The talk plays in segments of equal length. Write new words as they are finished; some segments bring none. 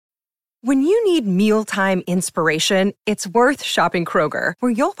When you need mealtime inspiration, it's worth shopping Kroger,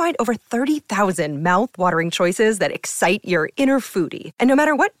 where you'll find over 30,000 mouth-watering choices that excite your inner foodie. And no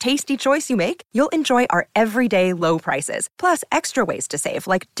matter what tasty choice you make, you'll enjoy our everyday low prices, plus extra ways to save,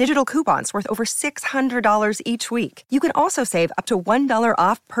 like digital coupons worth over $600 each week. You can also save up to $1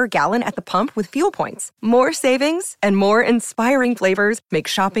 off per gallon at the pump with fuel points. More savings and more inspiring flavors make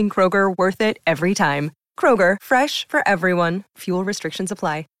shopping Kroger worth it every time. Kroger, fresh for everyone. Fuel restrictions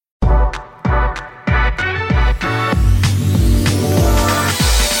apply.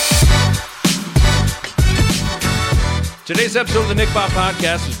 Today's episode of the Nick Bob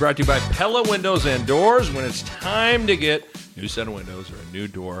Podcast is brought to you by Pella Windows and Doors. When it's time to get a new set of windows or a new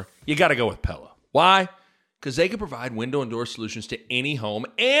door, you got to go with Pella. Why? Because they can provide window and door solutions to any home,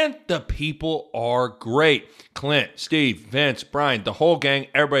 and the people are great. Clint, Steve, Vince, Brian, the whole gang,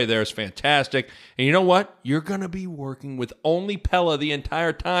 everybody there is fantastic. And you know what? You're going to be working with only Pella the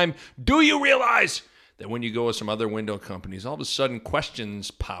entire time. Do you realize that when you go with some other window companies, all of a sudden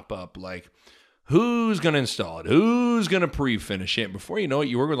questions pop up like, who's going to install it? Who's going to pre-finish it? Before you know it,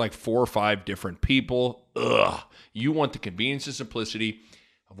 you work with like 4 or 5 different people. Ugh. You want the convenience and simplicity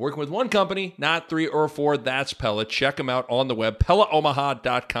of working with one company, not 3 or 4. That's Pella. Check them out on the web,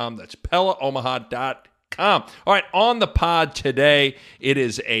 PellaOmaha.com. That's PellaOmaha.com. All right, on the pod today, it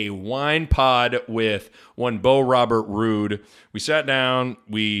is a wine pod with one Bo Robert Roode. We sat down,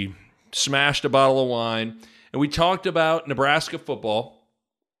 we smashed a bottle of wine, and we talked about Nebraska football,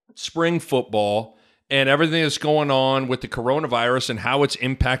 spring football, and everything that's going on with the coronavirus and how it's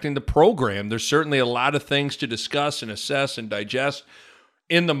impacting the program. There's certainly a lot of things to discuss and assess and digest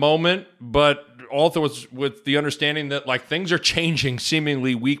in the moment, but also with the understanding that like things are changing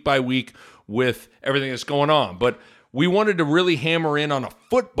seemingly week by week with everything that's going on. But we wanted to really hammer in on a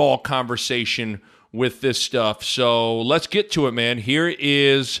football conversation with this stuff. So let's get to it, man. Here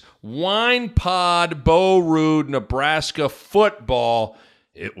is Wine Pod, Bo Roode, Nebraska football.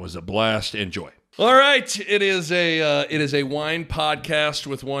 It was a blast. Enjoy. All right, it is a wine podcast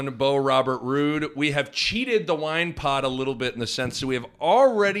with one Bo Robert Roode. We have cheated the wine pod a little bit in the sense that we have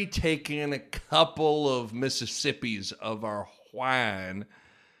already taken a couple of Mississippis of our wine.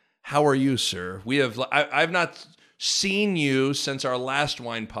 How are you, sir? I've not seen you since our last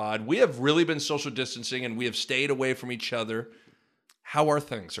wine pod. We have really been social distancing and we have stayed away from each other. How are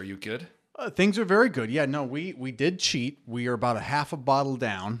things? Are you good? Things are very good. Yeah, no, we did cheat. We are about a half a bottle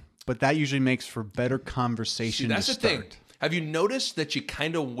down, but that usually makes for better conversation. See, that's the thing. Have you noticed that you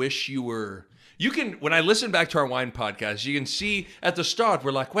kind of wish you were? You can, when I listen back to our wine podcast, you can see at the start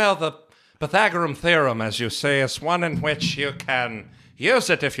we're like, well, the Pythagorean theorem, as you say, is one in which you can use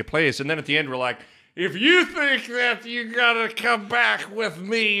it if you please, and then at the end we're like, if you think that you gotta come back with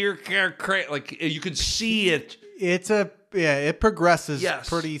me, you're crazy. Like you can see it. It progresses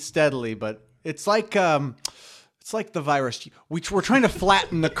pretty steadily, but it's like the virus. We're trying to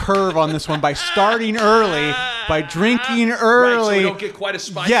flatten the curve on this one by starting early, by drinking early. Right, so we don't get quite a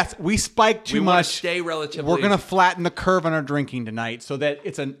spike. Yes, we spike too much. We want to stay relatively. We're going to flatten the curve on our drinking tonight so that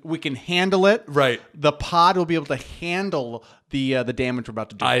we can handle it. Right. The pod will be able to handle the damage we're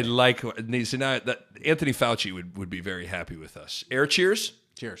about to do. I like so now that Anthony Fauci would be very happy with us. Air cheers.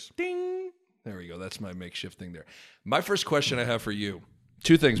 Cheers. Ding. There we go. That's my makeshift thing there. My first question I have for you,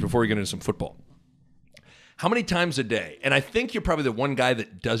 2 things before we get into some football. How many times a day, and I think you're probably the one guy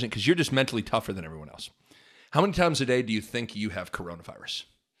that doesn't because you're just mentally tougher than everyone else. How many times a day do you think you have coronavirus?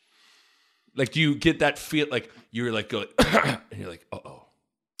 Like, do you get that feel like you're like, go, and you're like, uh-oh.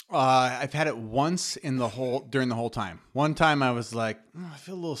 I've had it once during the whole time. One time I was like, I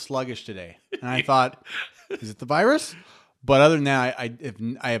feel a little sluggish today. And I thought, is it the virus? But other than that,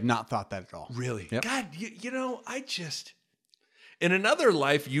 I have not thought that at all. Really? Yep. God, you know, in another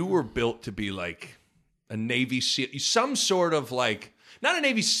life, you were built to be like a Navy SEAL, some sort of like, not a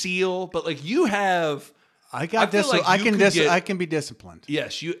Navy SEAL, but like you have. I can be disciplined.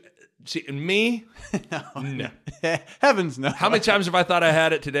 Yes, you see, and me, no. Heavens no. How many times have I thought I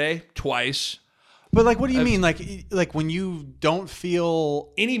had it today? Twice. But like, what do you mean? Like when you don't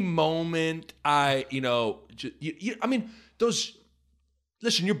feel any moment, I mean,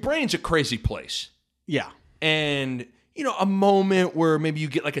 listen, your brain's a crazy place. Yeah. And, a moment where maybe you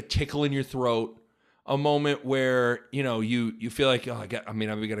get like a tickle in your throat, a moment where, you feel like, I'm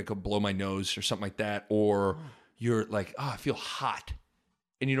going to go blow my nose or something like that. Or you're like, I feel hot.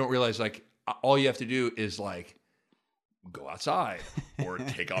 And you don't realize like all you have to do is like go outside or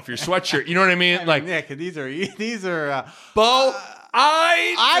take off your sweatshirt. You know what I mean? Like, yeah, 'cause these are Bo,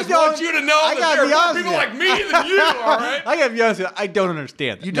 I just want you to know that there are more people like me than you, all right? I gotta be honest with you. I don't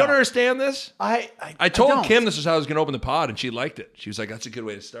understand. You don't understand this? I told Kim this is how I was going to open the pod, and she liked it. She was like, that's a good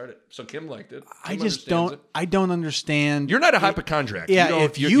way to start it. So Kim liked it. I don't understand. You're not a hypochondriac. Yeah,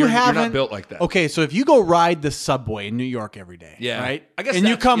 you're not built like that. Okay, so if you go ride the subway in New York every day, right? I guess and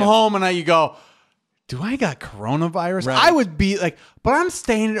you come home and you go, do I got coronavirus? Right. I would be like, but I'm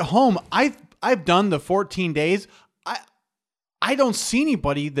staying at home. I've done the 14 days. I don't see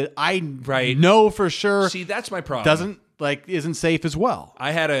anybody that I know for sure. See, that's my problem. Isn't safe as well.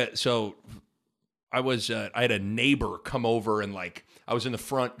 I had a neighbor come over and like I was in the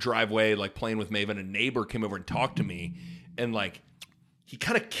front driveway like playing with Maven. A neighbor came over and talked to me, and like he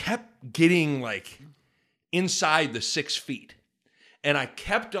kind of kept getting like inside the 6 feet, and I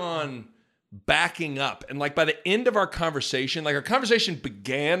kept on backing up, and like by the end of our conversation, like our conversation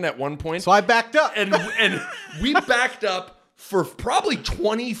began at one point, so I backed up, and we backed up for probably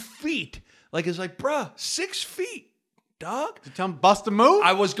 20 feet. Like it's like, bruh, 6 feet. Dog, to tell him bust a move.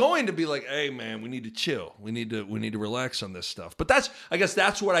 I was going to be like, "Hey, man, we need to chill. We need to relax on this stuff." But I guess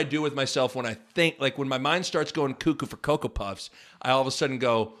that's what I do with myself when I think, like, when my mind starts going cuckoo for Cocoa Puffs. I all of a sudden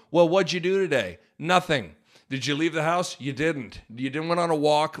go, "Well, what'd you do today? Nothing. Did you leave the house? You didn't. You didn't went on a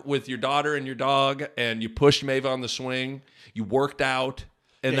walk with your daughter and your dog, and you pushed Maeve on the swing. You worked out."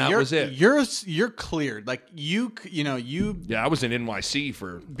 And that was it. You're cleared. Like you. Yeah, I was in NYC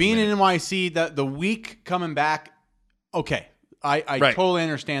for being in NYC. The week coming back. Okay, I totally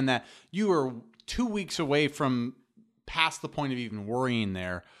understand that. You are 2 weeks away from past the point of even worrying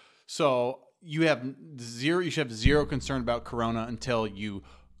there. So you should have zero concern about Corona until you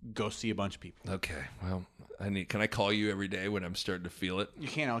go see a bunch of people. Okay, well, can I call you every day when I'm starting to feel it? You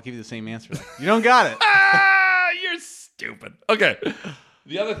can't. I'll give you the same answer. You don't got it. You're stupid. Okay.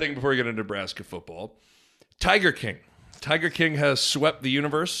 The other thing before we get into Nebraska football, Tiger King. Tiger King has swept the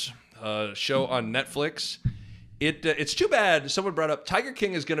universe. Show on Netflix. It's too bad. Someone brought up Tiger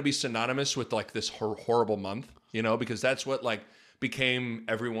King is going to be synonymous with like this horrible month, because that's what like became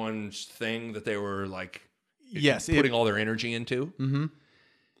everyone's thing that they were like putting all their energy into. Mm-hmm.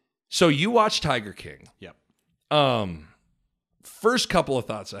 So you watch Tiger King. Yep. First couple of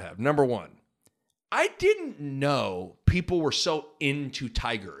thoughts I have. Number one, I didn't know people were so into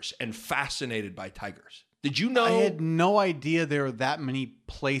tigers and fascinated by tigers. Did you know? I had no idea there were that many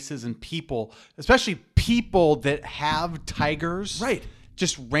places and people, especially people that have tigers. Right.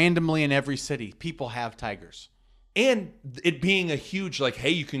 Just randomly in every city, people have tigers. And it being a huge, like,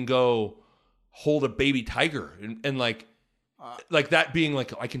 hey, you can go hold a baby tiger. And like that being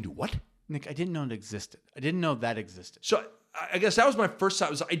like, I can do what? Nick, I didn't know it existed. I didn't know that existed. So I guess that was my first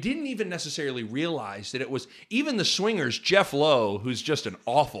thought. I didn't even necessarily realize that it was even the swingers, Jeff Lowe, who's just an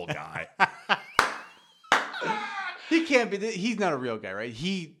awful guy. He can't be. He's not a real guy, right?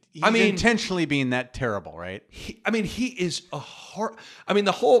 He's intentionally being that terrible, right? He is a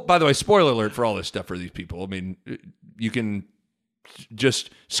the whole. By the way, spoiler alert for all this stuff for these people. I mean, you can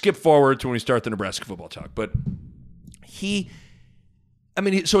just skip forward to when we start the Nebraska football talk. But so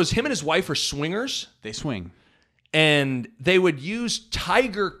is him and his wife are swingers? They swing, and they would use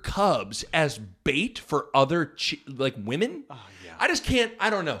tiger cubs as bait for other women. Oh yeah. I just can't. I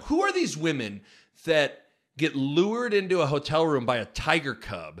don't know. Who are these women that get lured into a hotel room by a tiger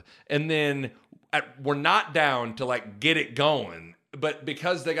cub, and then we're not down to like get it going, but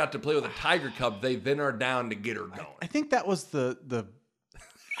because they got to play with a tiger cub, they then are down to get her going. I think that was the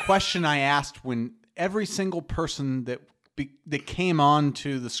question I asked when every single person that came on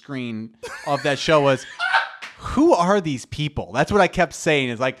to the screen of that show was, who are these people? That's what I kept saying.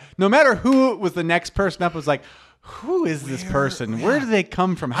 Is like, no matter who was the next person up, it was like, who is this person? Yeah. Where do they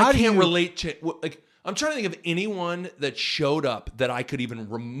come from? How do you relate to like? I'm trying to think of anyone that showed up that I could even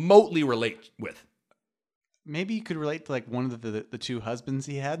remotely relate with. Maybe you could relate to like one of the two husbands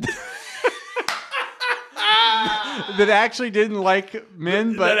he had that actually didn't like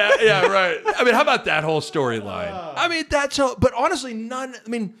men. But yeah, right. I mean, how about that whole storyline? I mean, that's all. But honestly, none. I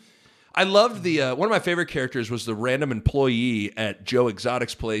mean, I loved the one of my favorite characters was the random employee at Joe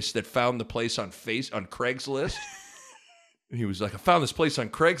Exotic's place that found the place on Craigslist. He was like, I found this place on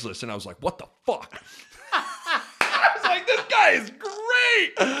Craigslist. And I was like, what the fuck? I was like, this guy is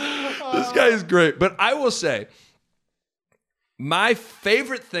great. This guy is great. But I will say, my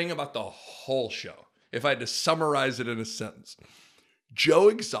favorite thing about the whole show, if I had to summarize it in a sentence, Joe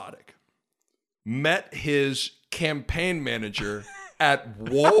Exotic met his campaign manager at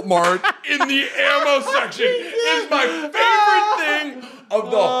Walmart in the ammo section. Is my favorite thing of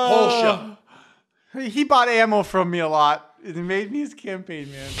the whole show. He bought ammo from me a lot. It made me his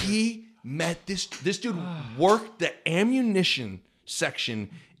campaign manager. He met this dude worked the ammunition section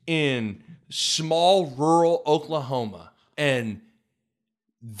in small rural Oklahoma. And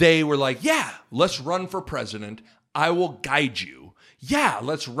they were like, yeah, let's run for president. I will guide you. Yeah,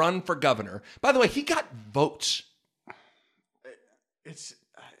 let's run for governor. By the way, he got votes. It's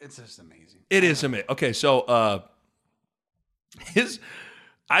just amazing. It is amazing. Okay, so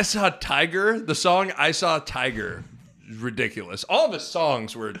I Saw Tiger, the song I Saw Tiger, ridiculous. All of his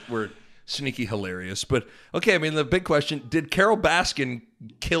songs were sneaky hilarious. But, okay, I mean, the big question, did Carole Baskin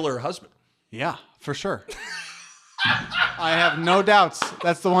kill her husband? Yeah, for sure. I have no doubts.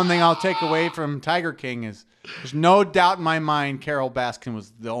 That's the one thing I'll take away from Tiger King is there's no doubt in my mind Carole Baskin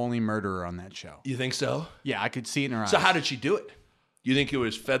was the only murderer on that show. You think so? Yeah, I could see it in her eyes. So how did she do it? You think it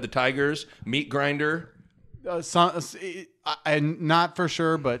was fed the tigers, meat grinder? Not for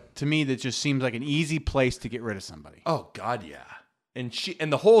sure, but to me that just seems like an easy place to get rid of somebody. Oh God, yeah.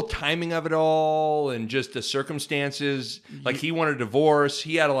 And the whole timing of it all and just the circumstances, like he wanted a divorce,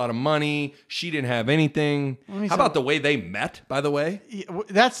 he had a lot of money, she didn't have anything. How about the way they met, by the way?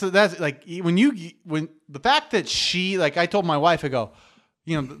 That's like when the fact that she, like I told my wife, I go,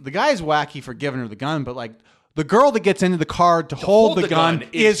 the guy's wacky for giving her the gun, but like the girl that gets into the car to hold the gun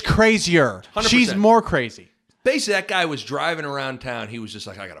is crazier. 100%. She's more crazy. Basically, that guy was driving around town. He was just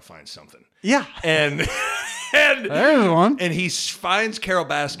like, I got to find something. Yeah. And there's one. And he finds Carole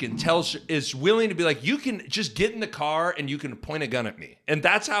Baskin, is willing to be like, you can just get in the car and you can point a gun at me. And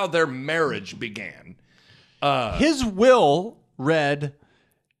that's how their marriage began. His will read,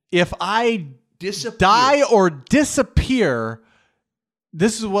 if I die or disappear,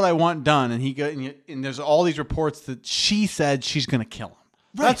 this is what I want done. And there's all these reports that she said she's going to kill him.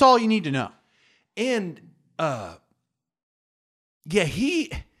 Right. That's all you need to know. And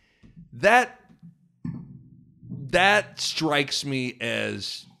that strikes me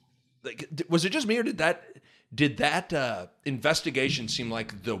as like, was it just me or did that investigation seem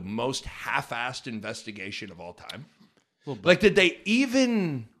like the most half-assed investigation of all time? Like, did they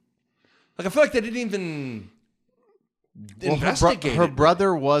even like? I feel like they didn't even investigate. Her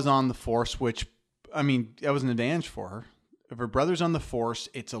brother was on the force, which I mean, that was an advantage for her. If her brother's on the force,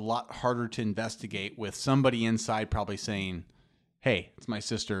 it's a lot harder to investigate with somebody inside probably saying, "Hey, it's my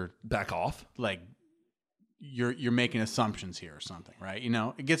sister. Back off." Like you're making assumptions here or something, right?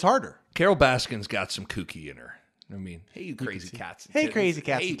 It gets harder. Carole Baskin's got some kooky in her. I mean, hey, you crazy cats. Hey, crazy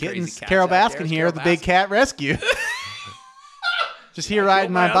cats and kittens. Carole Baskin here, the Big Cat Rescue. Just here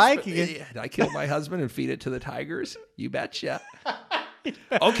riding my bike. I kill my husband and feed it to the tigers. You betcha.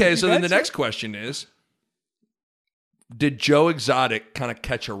 Okay, so then the next question is, did Joe Exotic kind of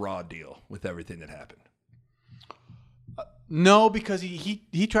catch a raw deal with everything that happened? No, because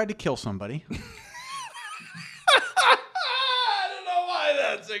he tried to kill somebody. I don't know why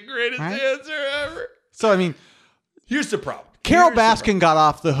that's the greatest answer ever. So, I mean, here's the problem. Carole Baskin got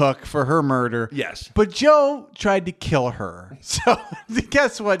off the hook for her murder. Yes. But Joe tried to kill her. So,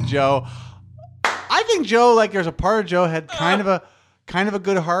 guess what, Joe? I think Joe, like, there's a part of Joe had kind of a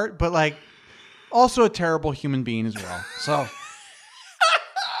good heart, but like also a terrible human being as well. So,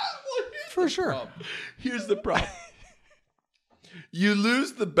 for sure. Here's the problem. You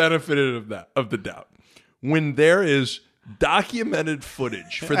lose the benefit of the doubt when there is documented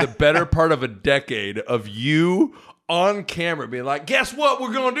footage for the better part of a decade of you on camera being like, guess what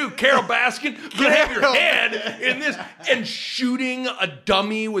we're going to do? Carole Baskin, you're going to have your head in this, and shooting a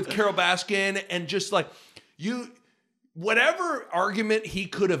dummy with Carole Baskin, and just like whatever argument he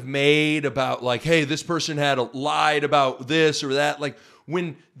could have made about like, hey, this person had lied about this or that, like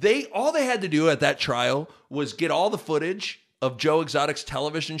when all they had to do at that trial was get all the footage of Joe Exotic's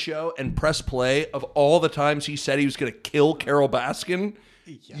television show and press play of all the times he said he was going to kill Carole Baskin.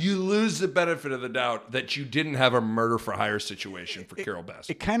 Yeah. You lose the benefit of the doubt that you didn't have a murder for hire situation for Carole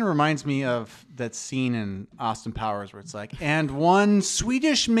Baskin. It kind of reminds me of that scene in Austin Powers where it's like, and one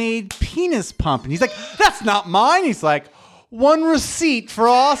Swedish-made penis pump. And he's like, that's not mine. He's like, one receipt for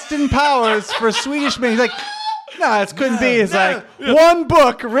Austin Powers for Swedish-made. He's like, no, it couldn't be. It's like, one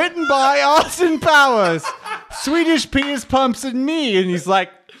book written by Austin Powers, Swedish penis pumps and me. And he's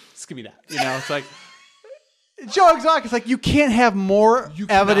like, just give me that. It's like, Joe Exotic is like, you can't have more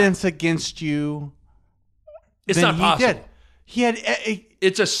evidence against you. It's not possible. Did. He had.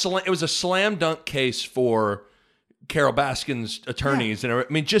 It was a slam dunk case for Carole Baskin's attorneys, and I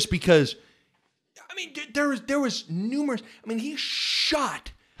mean, just because. I mean, there was numerous. I mean, he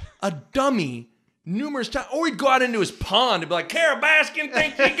shot a dummy numerous times, or he'd go out into his pond and be like, Carole Baskin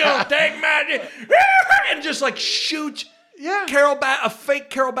thinks he's gonna take my, and just like shoot. Yeah, a fake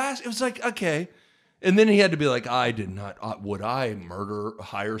Carole Baskin. It was like, okay. And then he had to be like, I did not, would I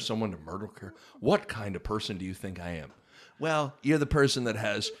hire someone to murder her? What kind of person do you think I am? Well, you're the person that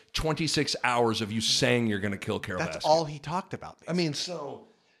has 26 hours of you saying you're going to kill Carole Baskin. That's all he talked about. I mean, so...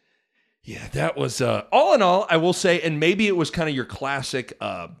 Yeah, that was... all in all, I will say, and maybe it was kind of your classic,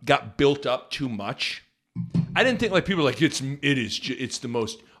 got built up too much. I didn't think like people were like, it's the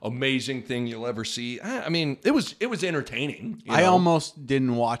most amazing thing you'll ever see. I mean, it was entertaining. I almost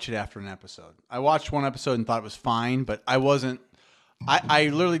didn't watch it after an episode. I watched one episode and thought it was fine, but I wasn't... I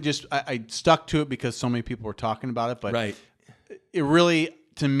literally just... I stuck to it because so many people were talking about it, but... Right. It really,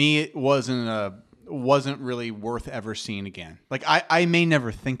 to me, it wasn't really worth ever seeing again. Like I may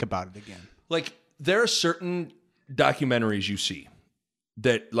never think about it again. Like there are certain documentaries you see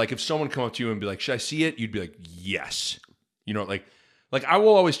that, like, if someone come up to you and be like, "Should I see it?" You'd be like, "Yes." You know, like I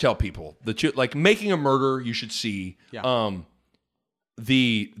will always tell people that like Making a Murder, you should see. Yeah.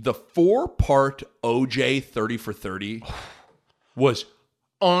 The 4-part OJ 30 for 30 was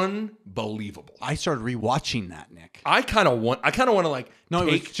unbelievable. I started rewatching that, Nick. I kind of want to like. No,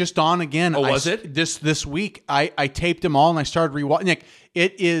 it was just on again. Oh, was it? This week? I taped them all and I started rewatching. Nick,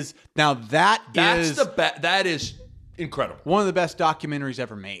 it is now that is incredible. One of the best documentaries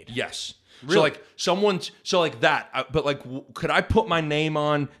ever made. Yes. Really? But like, could I put my name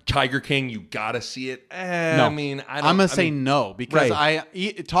on Tiger King? You gotta see it. No. I mean, I'm gonna say no because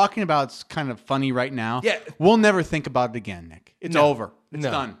talking about it's kind of funny right now. Yeah, we'll never think about it again, Nick. It's over. It's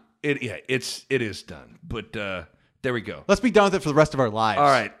done. It is done. But there we go. Let's be done with it for the rest of our lives. All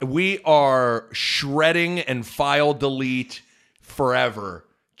right, we are shredding and file delete forever.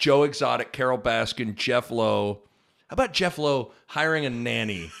 Joe Exotic, Carole Baskin, Jeff Lowe. How about Jeff Lowe hiring a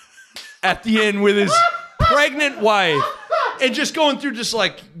nanny at the end with his pregnant wife and just going through just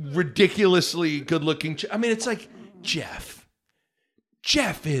like ridiculously good looking. I mean, it's like Jeff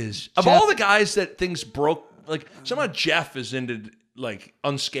is of all the guys that things broke. Like somehow Jeff is into like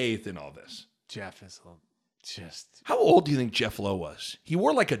unscathed in all this. Jeff is just... How old do you think Jeff Lowe was? He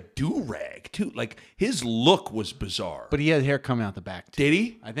wore like a do-rag too. Like his look was bizarre. But he had hair coming out the back too. Did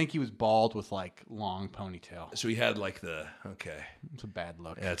he? I think he was bald with like long ponytail. So he had like okay. It's a bad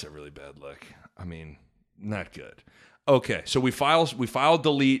look. Yeah, it's a really bad look. I mean, not good. Okay, so we file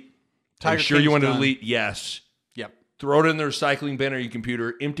delete. Are you sure you want to delete? Yes. Yep. Throw it in the recycling bin or your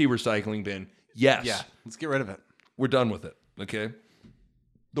computer. Empty recycling bin. Yes. Yeah. Let's get rid of it. We're done with it. Okay.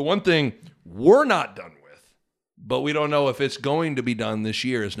 The one thing we're not done with, but we don't know if it's going to be done this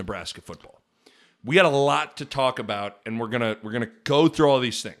year, is Nebraska football. We got a lot to talk about, and we're gonna go through all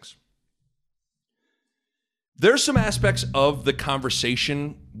these things. There's some aspects of the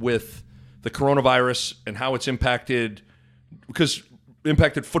conversation with the coronavirus and how it's impacted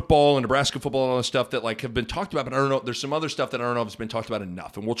football and Nebraska football and all that stuff that like have been talked about, but I don't know. There's some other stuff that I don't know if it's been talked about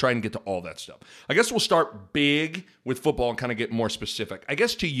enough, and we'll try and get to all that stuff. I guess we'll start big with football and kind of get more specific. I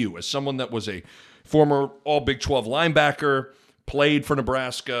guess to you, as someone that was a former All Big 12 linebacker, played for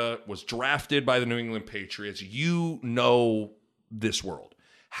Nebraska, was drafted by the New England Patriots, you know this world.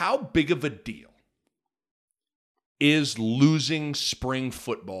 How big of a deal is losing spring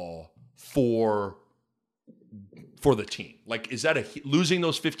football for the team? Like, is that losing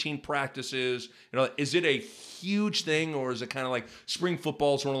those 15 practices? You know, is it a huge thing, or is it kind of like spring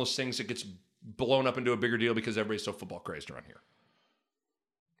football is one of those things that gets blown up into a bigger deal because everybody's so football crazed around here?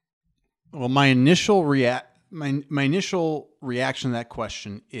 Well, my initial reaction to that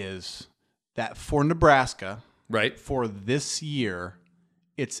question is that for Nebraska, right, for this year,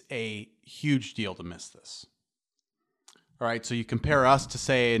 it's a huge deal to miss this. All right, so you compare us to,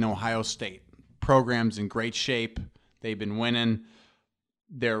 say, an Ohio State. Program's in great shape. They've been winning.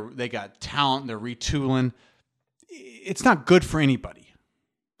 They got talent. They're retooling. It's not good for anybody.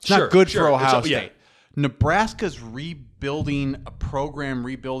 It's not good for Ohio State. Yeah. Nebraska's rebuilding a program,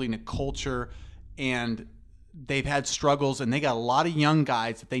 rebuilding a culture, and they've had struggles, and they got a lot of young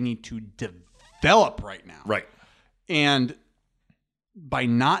guys that they need to develop right now. Right. And by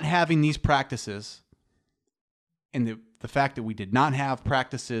not having these practices, and the fact that we did not have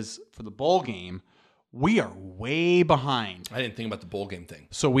practices for the bowl game, we are way behind. I didn't think about the bowl game thing.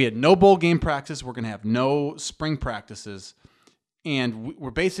 So we had no bowl game practice. We're going to have no spring practices. And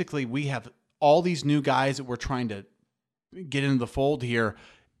we have all these new guys that we're trying to get into the fold here.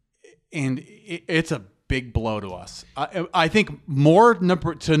 And it's a big blow to us. I think more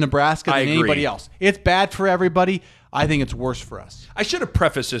to Nebraska than anybody else. It's bad for everybody. I think it's worse for us. I should have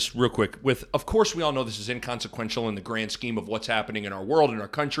prefaced this real quick with, of course, we all know this is inconsequential in the grand scheme of what's happening in our world, in our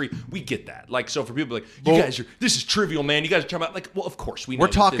country. We get that. Like, so for people like, this is trivial, man. You guys are talking about, like, well, of course we know. We're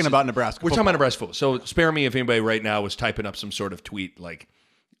talking about Nebraska. We're talking about Nebraska football. So spare me if anybody right now was typing up some sort of tweet, like,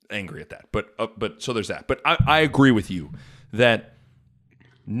 angry at that. But so there's that. But I agree with you that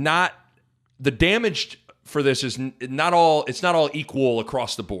not the damaged for this is it's not all equal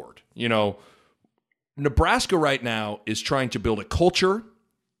across the board. You know, Nebraska right now is trying to build a culture.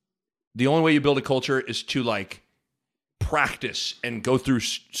 The only way you build a culture is to like practice and go through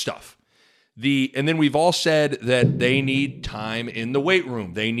stuff. And then we've all said that they need time in the weight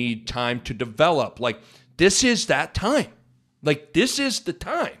room. They need time to develop. Like, this is that time. Like, this is the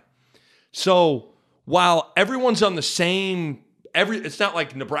time. So while everyone's on the same, it's not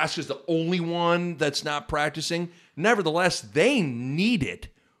like Nebraska's the only one that's not practicing. Nevertheless, they need it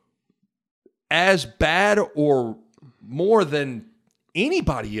as bad or more than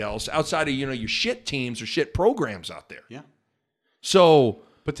anybody else outside of, your shit teams or shit programs out there. Yeah. So...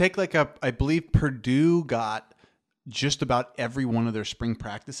 But take I believe Purdue got just about every one of their spring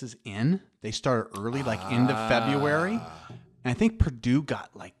practices in. They started early, like end of February. And I think Purdue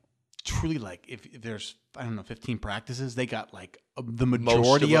got truly if there's, 15 practices, they got the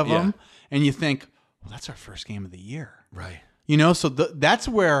majority of them. Yeah. And you think, well, that's our first game of the year. Right. So that's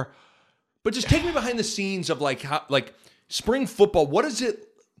where. But just take me behind the scenes of how spring football. What is it?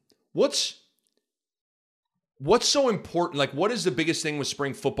 What's so important? Like, what is the biggest thing with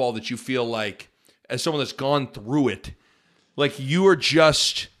spring football that you feel like, as someone that's gone through it, like you are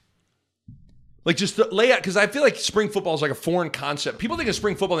just the layout? Because I feel like spring football is like a foreign concept. People think of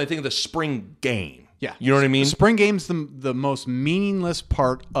spring football and they think of the spring game. Yeah. You know what I mean? The spring game's the most meaningless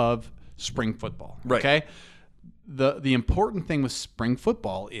part of spring football. Right. Okay. The important thing with spring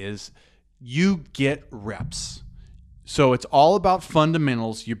football is you get reps. So it's all about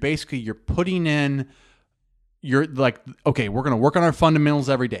fundamentals. You're putting in. You're like, okay, we're going to work on our fundamentals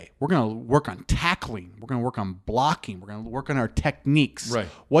every day. We're going to work on tackling. We're going to work on blocking. We're going to work on our techniques. Right.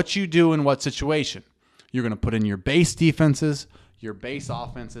 What you do in what situation. You're going to put in your base defenses, your base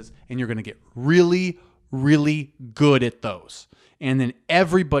offenses, and you're going to get really, really good at those. And then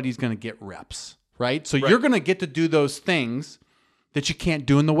everybody's going to get reps, right? So you're going to get to do those things that you can't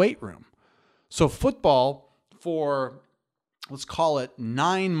do in the weight room. So football for, let's call it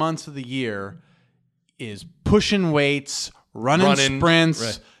 9 months of the year, is pushing weights, running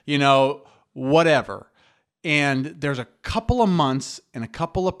sprints, whatever. And there's a couple of months and a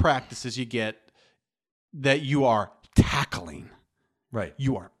couple of practices you get that you are tackling. Right.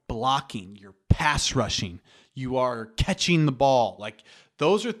 You are blocking, you're pass rushing, you are catching the ball. Like,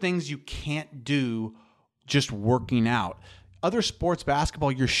 those are things you can't do just working out. Other sports,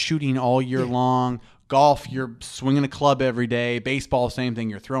 basketball, you're shooting all year long. Golf, you're swinging a club every day. Baseball, same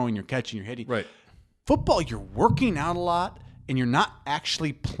thing. You're throwing, you're catching, you're hitting. Right. Football, you're working out a lot, and you're not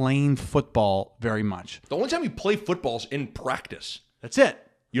actually playing football very much. The only time you play football is in practice. That's it.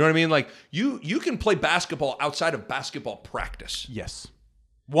 You know what I mean? Like, you can play basketball outside of basketball practice. Yes.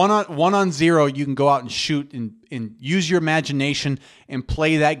 One on zero, you can go out and shoot and use your imagination and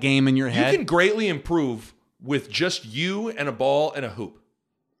play that game in your head. You can greatly improve with just you and a ball and a hoop.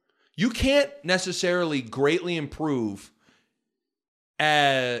 You can't necessarily greatly improve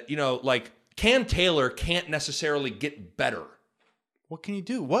Cam Taylor can't necessarily get better. What can you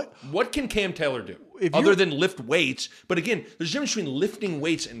do? What can Cam Taylor do other than lift weights? But again, there's a difference between lifting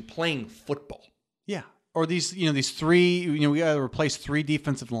weights and playing football. Yeah. Or these three, we got to replace 3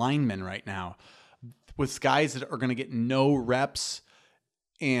 defensive linemen right now with guys that are going to get no reps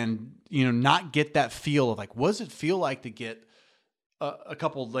and, not get that feel of what does it feel like to get a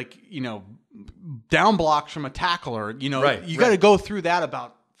couple down blocks from a tackler? Right, you got to go through that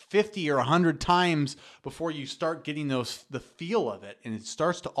about 50 or 100 times before you start getting the feel of it, and it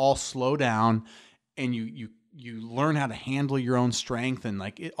starts to all slow down, and you learn how to handle your own strength and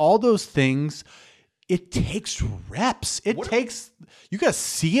all those things. It takes reps. You got to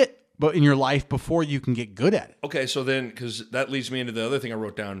see it in your life before you can get good at it. Okay, so then, because that leads me into the other thing I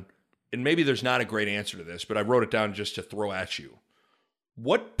wrote down, and maybe there's not a great answer to this, but I wrote it down just to throw at you.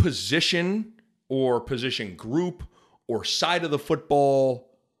 What position or position group or side of the football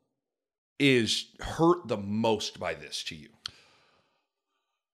is hurt the most by this to you?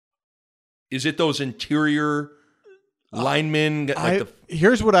 Is it those interior linemen?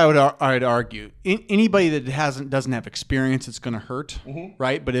 Here's what I'd argue. Anybody that doesn't have experience, it's going to hurt,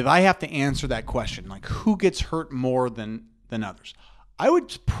 right? But if I have to answer that question, who gets hurt more than others, I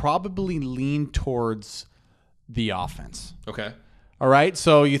would probably lean towards the offense. Okay. All right.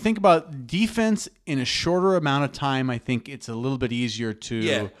 So you think about defense in a shorter amount of time. I think it's a little bit easier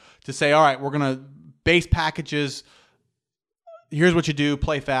to say, all right, we're going to base packages. Here's what you do.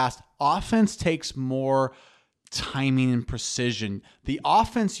 Play fast. Offense takes more timing and precision. The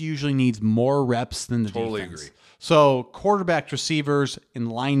offense usually needs more reps than the defense. Totally agree. So quarterbacks, receivers,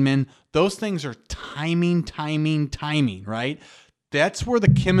 and linemen, those things are timing, right? That's where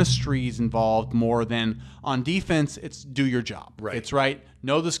the chemistry is involved more than on defense. It's do your job. Right. It's right.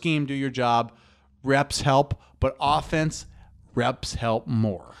 Know the scheme, do your job. Reps help, but offense, reps help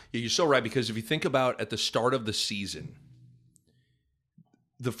more. Yeah, you're so right, because if you think about at the start of the season,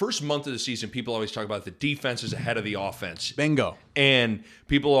 the first month of the season, people always talk about the defense is ahead of the offense. Bingo. And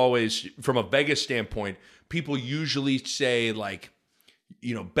people always, from a Vegas standpoint, people usually say, like,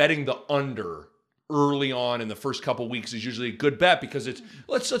 you know, betting the under early on in the first couple weeks is usually a good bet, because it's,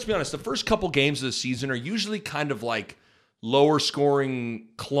 let's be honest, the first couple games of the season are usually kind of like lower scoring,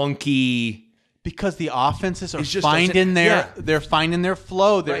 clunky. Because the offenses are just finding doesn't- they're finding their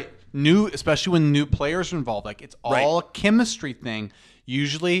flow. They're Right. new, especially when new players are involved. Like, it's all a chemistry thing.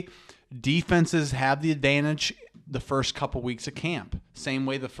 Usually defenses have the advantage the first couple weeks of camp. Same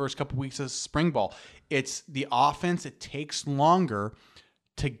way the first couple weeks of spring ball. It's the offense, it takes longer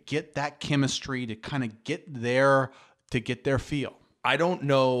to get that chemistry, to kind of get their feel. I don't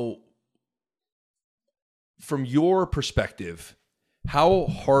know, from your perspective, how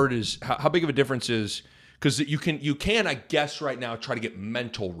big of a difference is, because you can, I guess right now, try to get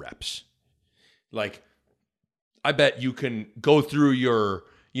mental reps. Like, I bet you can go through your,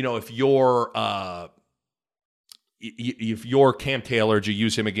 you know, if you're Cam Taylor, do you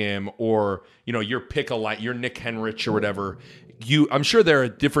use him again, or, you know, your pick a light, you're Nick Henrich or whatever. I'm sure there are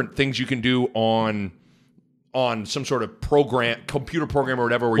different things you can do on some sort of computer program or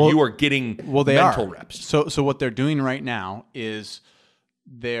whatever, where you are getting mental reps. So what they're doing right now is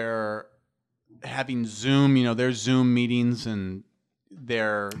they're having Zoom, you know, there's Zoom meetings, and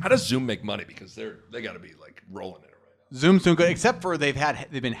how does Zoom make money? Because they got to be like rolling in it right now. Zoom's doing good, except for they've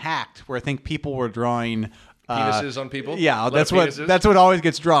been hacked, where I think people were drawing penises on people. Yeah, that's what always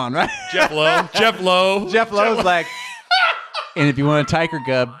gets drawn, right? Jeff Lowe's like, and if you want a tiger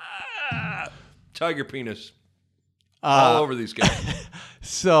gub, tiger penis all over these guys.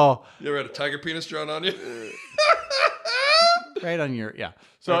 So you ever had a tiger penis drawn on you? Right on your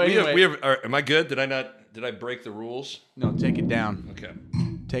So anyway, we have. Am I good? Did I break the rules? No, take it down. Okay.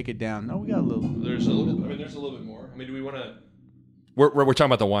 Take it down. No, we got a little. There's a little. I mean, there's a little bit more. I mean, do we want to? We're talking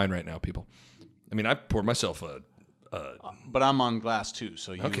about the wine right now, people. I mean, I poured myself a. But I'm on glass too,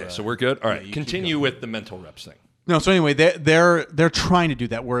 so you. Okay, so we're good. All right, continue with the mental reps thing. No, so anyway, they're trying to do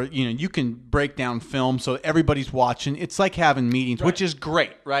that, where, you know, you can break down film so everybody's watching. It's like having meetings, which is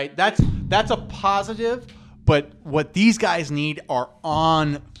great, right? That's a positive. But what these guys need are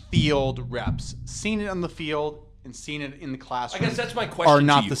on-field reps. Seeing it on the field and seeing it in the classroom, I guess that's my question, are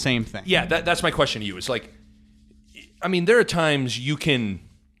not to you. the same thing. Yeah, that's my question to you. It's like, I mean, there are times you can.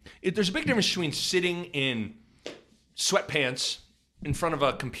 There's a big difference between sitting in sweatpants in front of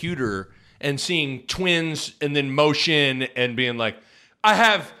a computer and seeing twins and then motion and being like, I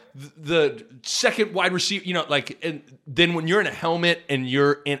have the second wide receiver, you know, like, and then when you're in a helmet and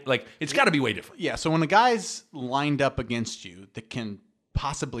you're in, like, it's got to be way different. Yeah, so when a guy's lined up against you that can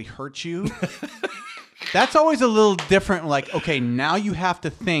possibly hurt you, that's always a little different. Like, okay, now you have to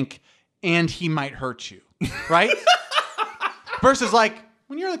think, and he might hurt you, right? Versus like,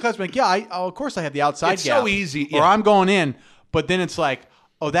 when you're in the clutch, like, yeah, of course I have the outside It's gap. so easy. Or I'm going in, but then it's like,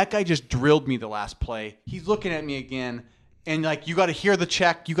 oh, that guy just drilled me the last play. He's looking at me again. And, like, you got to hear the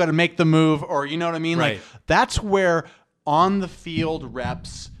check. You got to make the move, or, you know what I mean? Right. Like, that's where on the field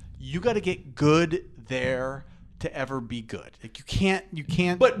reps, you got to get good there to ever be good. Like, you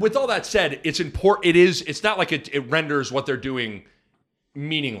can't. But with all that said, it's important. It's not like it renders what they're doing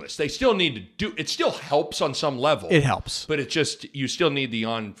meaningless. They still need to do, it still helps on some level. It helps. But it's just, you still need the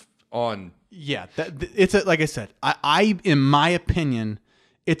on. Yeah. It's like I said, I, in my opinion,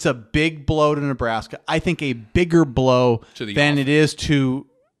 it's a big blow to Nebraska. I think a bigger blow than it is to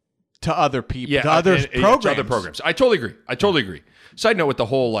other people, to other programs. I totally agree. Side note with the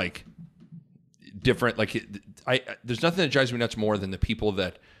whole, like, different, like, there's nothing that drives me nuts more than the people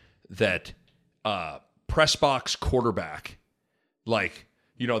that press box quarterback, like,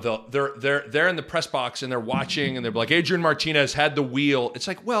 you know, they're in the press box and they're watching and they're like, Adrian Martinez had the wheel. It's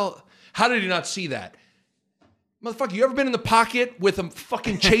like, well, how did he not see that? Motherfucker, you ever been in the pocket with a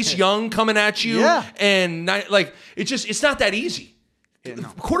fucking Chase Young coming at you? Yeah. And, like, it's not that easy. Yeah, no.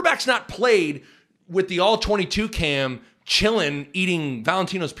 Quarterback's not played with the all 22 cam chilling, eating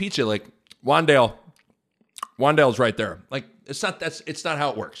Valentino's pizza. Like, Wandale's right there. Like, it's not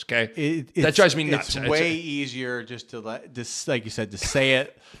how it works. Okay. That drives me nuts. It's way easier just like you said, to say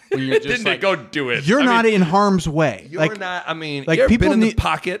it when you're just like, go do it. You're not in harm's way. You're not, I mean, like, you ever people been in the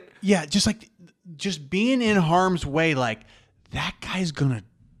pocket? Yeah. Just being in harm's way, like, that guy's gonna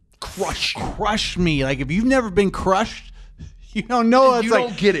crush me. Like, if you've never been crushed, you don't know. It's you like,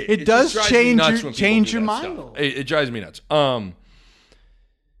 don't get it. It does change your mind. It drives me nuts.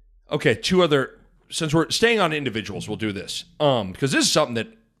 Okay, since we're staying on individuals, we'll do this. Because this is something that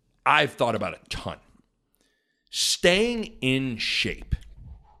I've thought about a ton. Staying in shape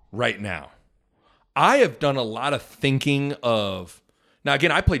right now. I have done a lot of thinking of, now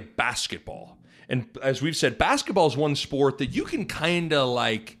again, I played basketball. And as we've said, basketball is one sport that you can kind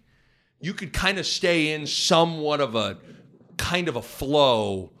of stay in somewhat of a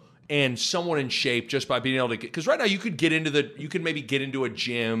flow and somewhat in shape just by being able to get, because right now you could maybe get into a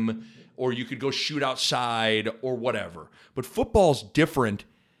gym, or you could go shoot outside or whatever. But football's different.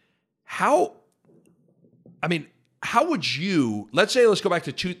 How would you, let's go back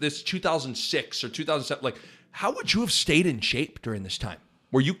to this 2006 or 2007, like, how would you have stayed in shape during this time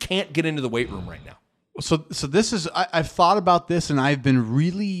where you can't get into the weight room right now? So this is, I've thought about this, and I've been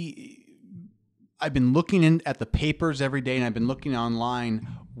looking at the papers every day, and I've been looking online,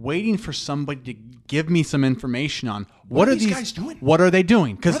 waiting for somebody to give me some information on what are these guys doing? What are they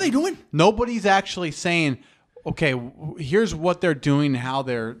doing? What are they doing? Nobody's actually saying, okay, here's what they're doing, how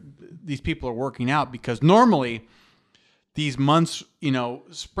these people are working out, because normally these months,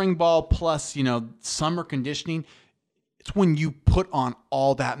 spring ball plus, summer conditioning, it's when you put on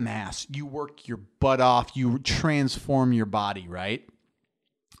all that mass. You work your butt off. You transform your body, right?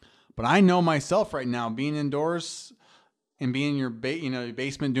 But I know myself right now, being indoors and being in your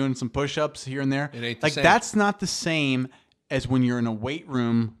basement doing some push-ups here and there. It ain't the same. That's not the same as when you're in a weight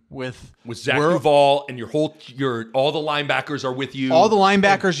room with Zach Duvall, and all the linebackers are with you. All the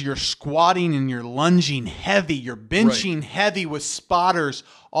linebackers, you're squatting and you're lunging heavy, you're benching heavy with spotters.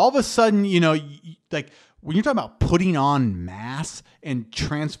 All of a sudden, like when you're talking about putting on mass and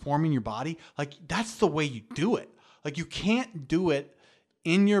transforming your body, like that's the way you do it. Like you can't do it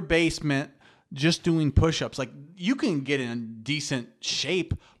in your basement just doing push-ups. Like you can get in decent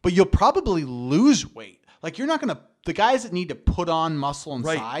shape, but you'll probably lose weight. Like you're not going to, the guys that need to put on muscle and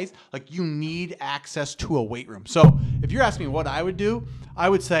size, like you need access to a weight room. So if you're asking me what I would do, I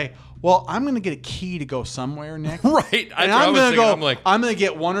would say, well, I'm going to get a key to go somewhere, Nick. Right. And I'm going to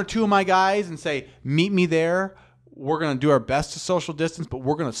get one or two of my guys and say, meet me there. We're going to do our best to social distance, but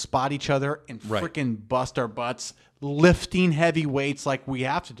we're going to spot each other and freaking bust our butts lifting heavy weights like we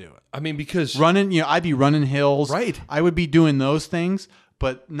have to do it. I mean, because running, I'd be running hills. Right. I would be doing those things,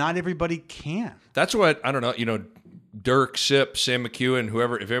 but not everybody can. That's what, I don't know, Dirk, Sip, Sam McEwen,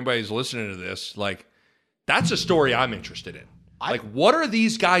 whoever, if anybody's listening to this, like, that's a story I'm interested in. What are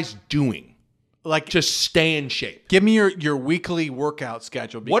these guys doing? Like, to stay in shape. Give me your weekly workout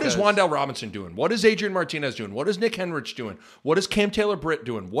schedule. What is Wan'Dale Robinson doing? What is Adrian Martinez doing? What is Nick Henrich doing? What is Cam Taylor-Britt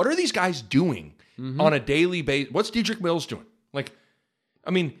doing? What are these guys doing on a daily basis? What's Dedrick Mills doing? Like,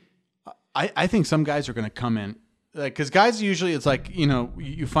 I mean, I think some guys are going to come in. Because guys usually, it's like,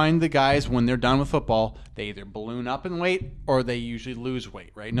 you find the guys when they're done with football, they either balloon up in weight or they usually lose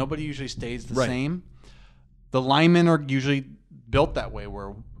weight, right? Nobody usually stays the same. The linemen are usually built that way,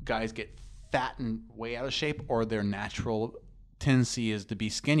 where guys get fat and way out of shape, or their natural tendency is to be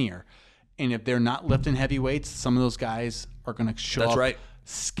skinnier. And if they're not lifting heavy weights, some of those guys are going to show up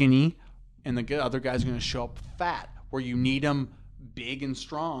skinny, and the other guys are going to show up fat, where you need them big and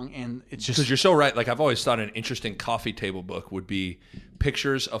strong. And it's just, because you're so right. Like, I've always thought an interesting coffee table book would be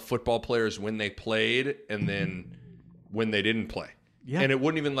pictures of football players when they played and then when they didn't play. Yeah. And it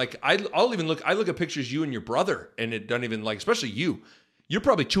wouldn't even, like, I look at pictures of you and your brother, and it doesn't even, like, especially you. You're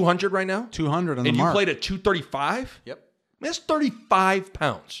probably 200 right now. 200 on the mark. And you played at 235? Yep. That's 35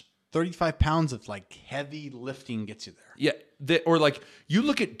 pounds. 35 pounds of, like, heavy lifting gets you there. Yeah. Or, like, you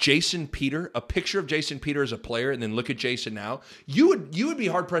look at Jason Peter, a picture of Jason Peter as a player, and then look at Jason now. You would be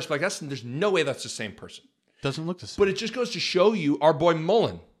hard-pressed, like, there's no way that's the same person. Doesn't look the same. But it just goes to show you our boy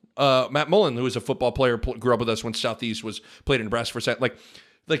Mullen, Matt Mullen, who was a football player, grew up with us when Southeast played in Nebraska for a second.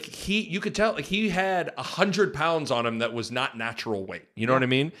 Like you could tell, like, he had 100 pounds on him that was not natural weight. You know what I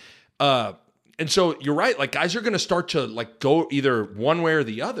mean? And so you're right. Like, guys are going to start to, like, go either one way or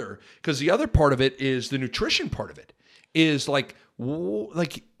the other, because the other part of it is the nutrition part of it. Is like all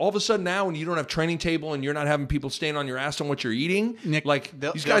of a sudden now, when you don't have training table and you're not having people staying on your ass on what you're eating, Nick, like,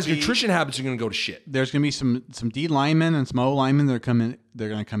 these guys' nutrition habits are going to go to shit. There's going to be some D linemen and some O linemen that are coming. They're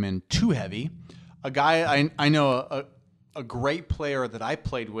going to come in too heavy. A guy I know, a great player that I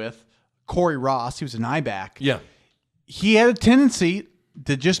played with, Corey Ross. He was an I-back. Yeah, he had a tendency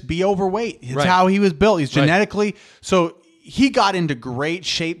to just be overweight. It's how he was built. He's genetically so he got into great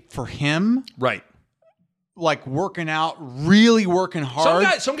shape for him. Right. Like working out, really working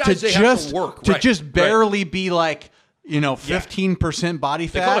hard. Some guys have to work to just barely be like, 15% body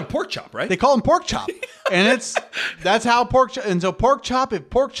fat. They call him pork chop, right? They call him pork chop, and that's how pork chop. And so pork chop, if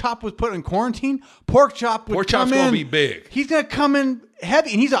pork chop was put in quarantine, pork chop's gonna be big. He's gonna come in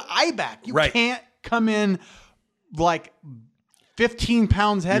heavy, and he's an I-back. You can't come in like 15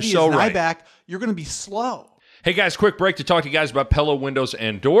 pounds heavy as an I-back. You're going to be slow. Hey guys, quick break to talk to you guys about Pella Windows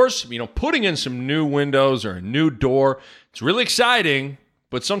and Doors. You know, putting in some new windows or a new door, it's really exciting,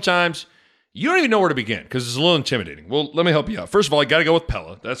 but sometimes you don't even know where to begin because it's a little intimidating. Well, let me help you out. First of all, I got to go with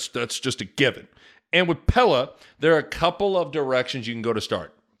Pella. That's just a given. And with Pella, there are a couple of directions you can go to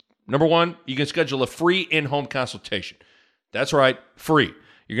start. Number one, you can schedule a free in-home consultation. That's right, free.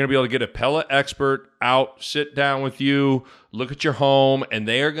 You're going to be able to get a Pella expert out, sit down with you, look at your home, and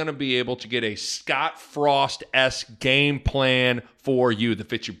they are going to be able to get a Scott Frost-esque game plan for you that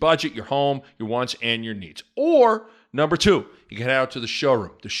fits your budget, your home, your wants, and your needs. Or, number two, you can head out to the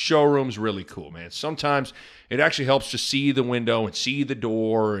showroom. The showroom's really cool, man. Sometimes it actually helps to see the window and see the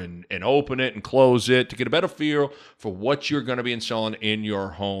door and open it and close it to get a better feel for what you're going to be installing in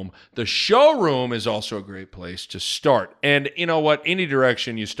your home. The showroom is also a great place to start. And you know what? Any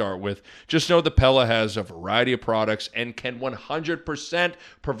direction you start with, just know that Pella has a variety of products and can 100%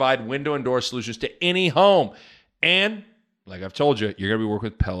 provide window and door solutions to any home. And like I've told you, you're going to be working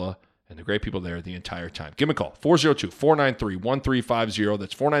with Pella and the great people there the entire time. Give them a call, 402-493-1350.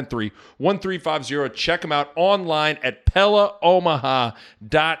 That's 493-1350. Check them out online at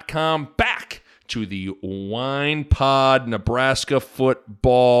PellaOmaha.com. Back to the Wine Pod Nebraska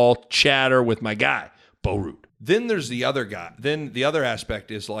football chatter with my guy, Bo Root. Then there's the other guy. Then the other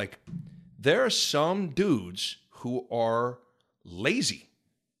aspect is like, there are some dudes who are lazy.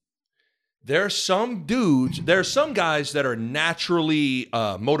 There are some guys that are naturally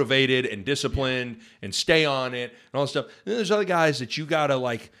motivated and disciplined and stay on it and all that stuff. And then there's other guys that you got to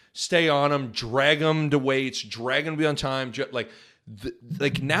like stay on them, drag them to weights, drag them to be on time. Like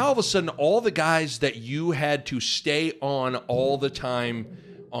now all of a sudden, all the guys that you had to stay on all the time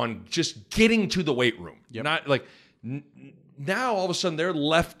on just getting to the weight room. Yep. Not like now all of a sudden they're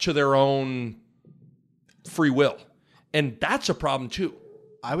left to their own free will. And that's a problem too.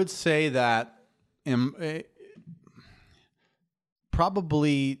 I would say that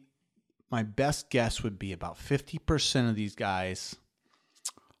probably my best guess would be about 50% of these guys,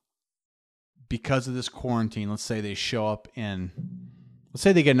 because of this quarantine, let's say they show up let's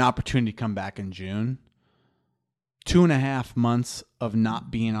say they get an opportunity to come back in June, 2.5 months of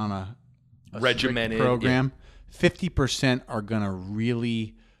not being on a regimented program, 50% are going to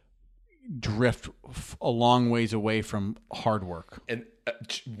really drift a long ways away from hard work. And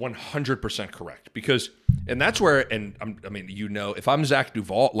 100% correct, because, and that's where, and I mean, you know, if I'm Zach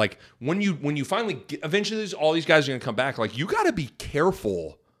Duval, like when you finally get, eventually all these guys are going to come back, like you got to be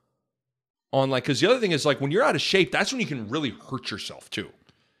careful on like, because the other thing is like when you're out of shape, that's when you can really hurt yourself too.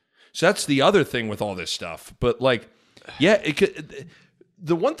 So that's the other thing with all this stuff. But like, yeah, it could,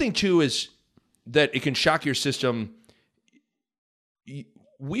 the one thing too is that it can shock your system.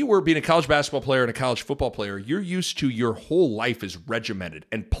 We were being a college basketball player and a college football player. You're used to your whole life is regimented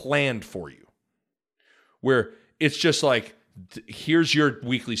and planned for you, where it's just like, here's your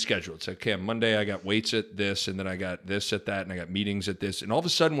weekly schedule. It's like, okay, on Monday I got weights at this, and then I got this at that, and I got meetings at this. And all of a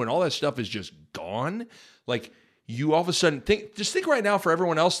sudden, when all that stuff is just gone, like you all of a sudden think right now for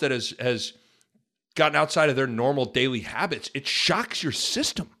everyone else that has gotten outside of their normal daily habits, it shocks your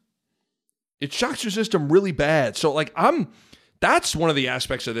system. It shocks your system really bad. So like that's one of the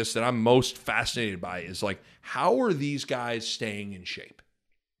aspects of this that I'm most fascinated by is like, how are these guys staying in shape?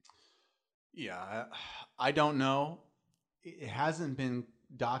 Yeah, I don't know. It hasn't been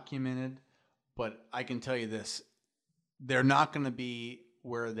documented, but I can tell you this. They're not going to be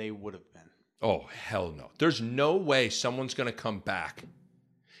where they would have been. Oh, hell no. There's no way someone's going to come back.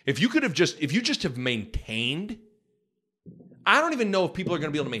 If you just have maintained, I don't even know if people are going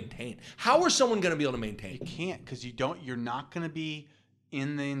to be able to maintain. How are someone going to be able to maintain? You can't, because you're not going to be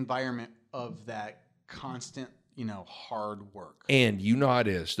in the environment of that constant, hard work. And you know how it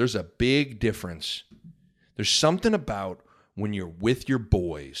is. There's a big difference. There's something about when you're with your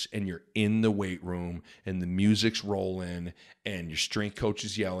boys and you're in the weight room and the music's rolling and your strength coach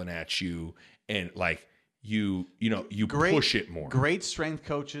is yelling at you and like you push it more. Great strength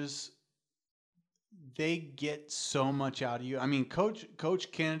coaches, they get so much out of you. I mean,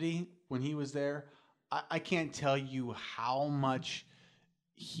 Coach Kennedy, when he was there, I can't tell you how much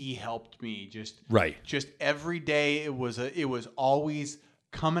he helped me. Just every day, it was always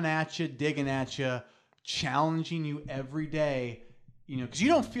coming at you, digging at you, challenging you every day. Because you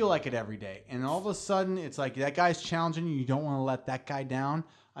don't feel like it every day, and all of a sudden, it's like that guy's challenging you. You don't want to let that guy down.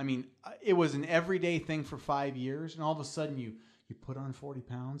 I mean, it was an everyday thing for 5 years, and all of a sudden, you put on 40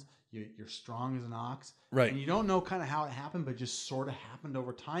 pounds. You're strong as an ox. Right. And you don't know kind of how it happened, but just sort of happened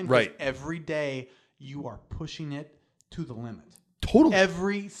over time. Right. Every day you are pushing it to the limit. Totally.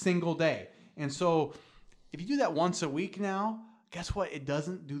 Every single day. And so if you do that once a week now, guess what? It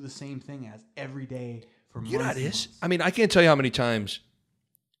doesn't do the same thing as every day for months. You know what it is? I mean, I can't tell you how many times,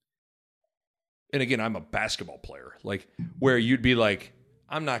 and again, I'm a basketball player, like where you'd be like,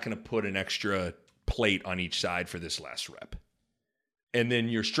 I'm not going to put an extra plate on each side for this last rep. And then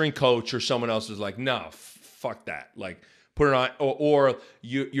your strength coach or someone else is like, no, fuck that. Like, put it on. Or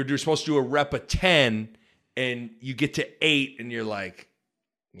you're supposed to do a rep of 10 and you get to 8 and you're like,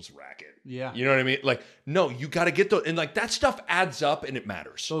 let's rack it. Yeah. You know what I mean? Like, no, you got to get those. And like that stuff adds up and it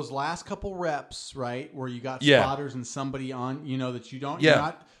matters. Those last couple reps, right, where you got spotters and somebody on, that you don't, you're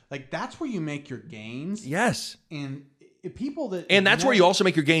not, like that's where you make your gains. Yes. And people that. And that's where you also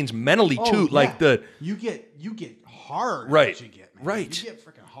make your gains mentally too. Yeah. Like you get hard. Right. You get, man. Right. You get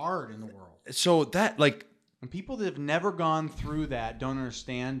freaking hard in the world. So that like. And people that have never gone through that don't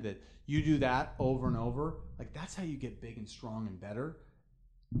understand that you do that over and over. Like that's how you get big and strong and better.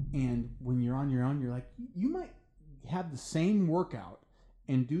 And when you're on your own, you're like, you might have the same workout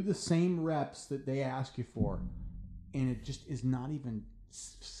and do the same reps that they ask you for. And it just is not even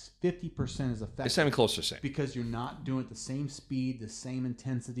 50% as effective. It's not even close to the same. Because you're not doing it the same speed, the same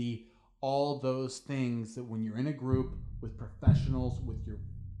intensity, all those things that when you're in a group with professionals,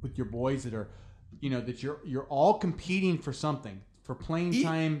 with your boys that are, that you're all competing for something. For playing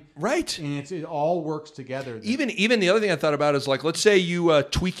time, right? And it all works together. Even the other thing I thought about is like, let's say you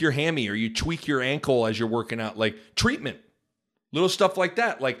tweak your hammy or you tweak your ankle as you're working out, like treatment, little stuff like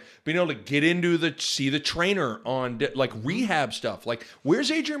that, like being able to get into see the trainer on like rehab stuff. Like, where's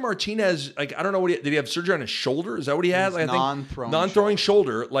Adrian Martinez? Like, I don't know what did he have surgery on his shoulder? Is that what he had? Like, non-throwing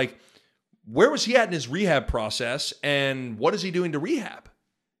shoulder. Like, where was he at in his rehab process, and what is he doing to rehab?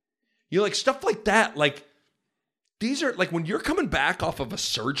 Like stuff like that, like. These are like when you're coming back off of a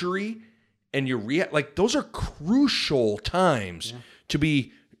surgery and you're like those are crucial times to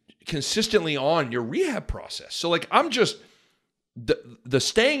be consistently on your rehab process. So like I'm just the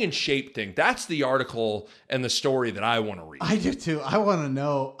staying in shape thing. That's the article and the story that I want to read. I do too. I want to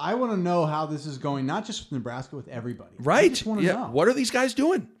know how this is going, not just with Nebraska, with everybody. Right? I just want to know. What are these guys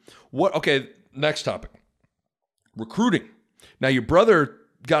doing? Okay, next topic. Recruiting. Now your brother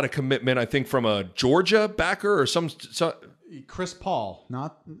got a commitment, I think, from a Georgia backer or some Chris Paul,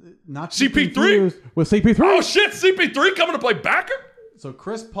 not CP3 with CP3. Oh shit, CP3 coming to play backer. So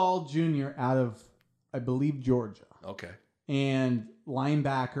Chris Paul Jr. out of, I believe, Georgia. Okay. And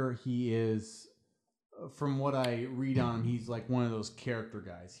linebacker, he is, from what I read on him, he's like one of those character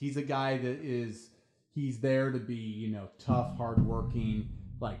guys. He's a guy he's there to be, tough, hardworking,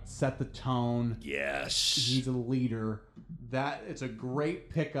 like set the tone. Yes. He's a leader. That it's a great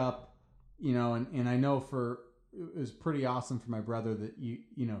pickup, and I know it was pretty awesome for my brother that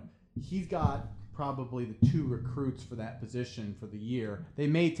he's got probably the 2 recruits for that position for the year. They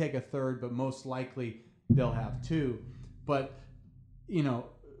may take a third, but most likely they'll have 2. But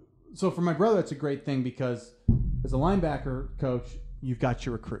so for my brother, it's a great thing because as a linebacker coach, you've got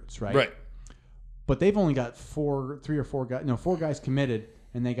your recruits, right? Right. But they've only got 4 guys committed.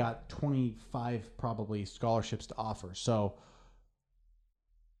 And they got 25 probably scholarships to offer. So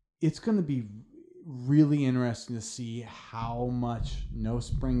it's going to be really interesting to see how much no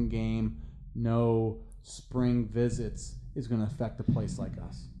spring game, no spring visits is going to affect a place like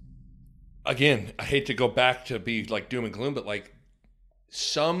us. Again, I hate to go back to be like doom and gloom, but like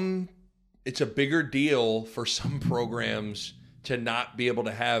it's a bigger deal for some programs to not be able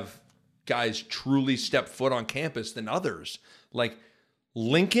to have guys truly step foot on campus than others. Like,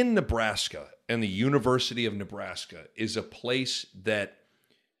 Lincoln, Nebraska, and the University of Nebraska is a place that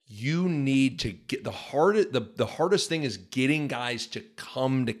you need to get the hardest thing is getting guys to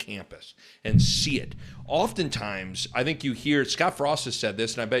come to campus and see it. Oftentimes, I think you hear Scott Frost has said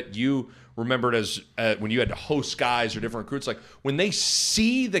this, and I bet you remember it as when you had to host guys or different recruits. Like when they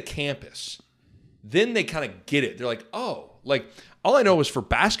see the campus, then they kind of get it. They're like, oh, like all I know is for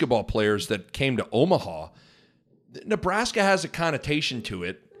basketball players that came to Omaha. Nebraska has a connotation to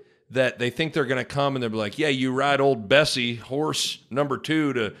it that they think they're going to come and they'll be like, yeah, you ride old Bessie, horse number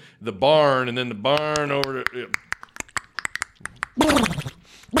 2 to the barn, and then the barn over to...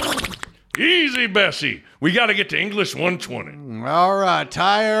 Easy, Bessie. We got to get to English 120. All right,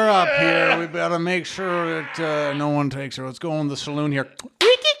 tie her up here. We better make sure that no one takes her. Let's go in the saloon here.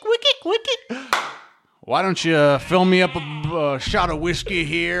 Wiki. Why don't you fill me up a shot of whiskey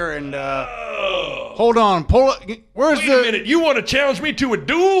here and... Hold on, pull it. Wait a minute. You want to challenge me to a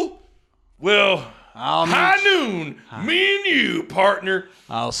duel? Well, high noon, me and you, partner.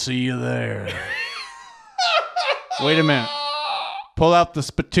 I'll see you there. Wait a minute. Pull out the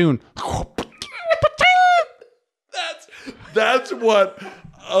spittoon. That's what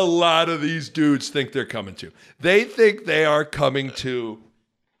a lot of these dudes think they're coming to. They think they are coming to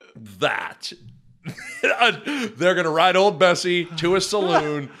that. They're going to ride old Bessie to a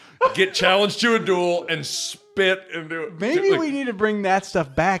saloon, get challenged to a duel, and spit into it. Maybe we need to bring that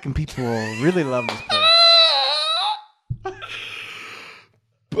stuff back, and people will really love this place.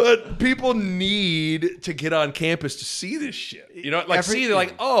 But people need to get on campus to see this shit. You know, like they're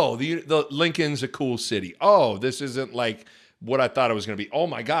like, oh, the Lincoln's a cool city. Oh, this isn't like what I thought it was going to be. Oh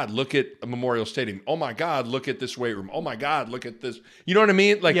my God, look at a Memorial Stadium. Oh my God, look at this weight room. Oh my God, look at this. You know what I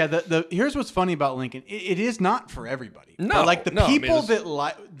mean? Like, yeah. Here's what's funny about Lincoln. It is not for everybody. No, but like the people that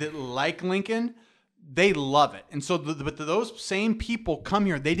like Lincoln, they love it. And so, but those same people come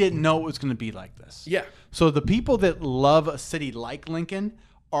here. They didn't know it was going to be like this. Yeah. So the people that love a city like Lincoln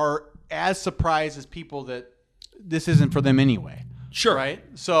are as surprised as people that this isn't for them anyway. Sure. Right?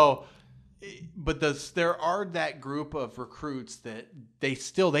 So, but there are that group of recruits that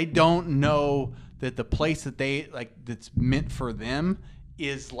they don't know that the place that they like that's meant for them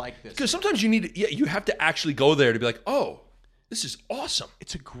is like this. Because sometimes you have to actually go there to be like, oh, this is awesome.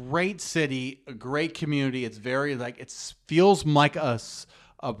 It's a great city, a great community. It's very it feels like a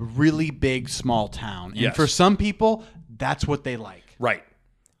really big small town. And for some people, that's what they like. Right.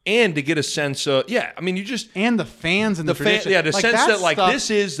 And to get a sense of, and the fans and the tradition. The sense that stuff,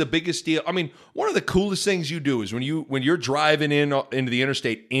 this is the biggest deal. I mean, one of the coolest things you do is when you're driving into the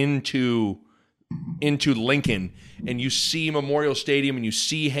interstate into Lincoln and you see Memorial Stadium and you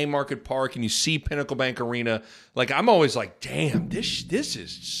see Haymarket Park and you see Pinnacle Bank Arena. Like, I'm always like, damn, this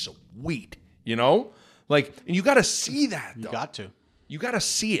is sweet, you know? Like, and you got to see that. Though. You got to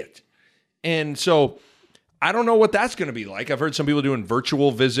see it, and so. I don't know what that's going to be like. I've heard some people doing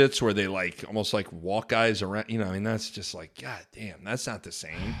virtual visits where they almost walk guys around. You know, I mean, that's just like, God damn, that's not the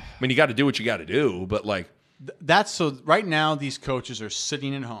same. I mean, you got to do what you got to do, but that's so. Right now, these coaches are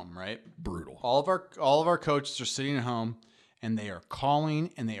sitting at home, right? Brutal. All of our coaches are sitting at home, and they are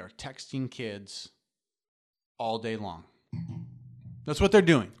calling and they are texting kids all day long. That's what they're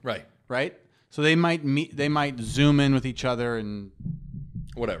doing, right? Right. So they might Zoom in with each other and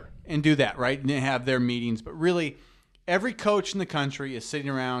whatever. And do that, right? And have their meetings. But really, every coach in the country is sitting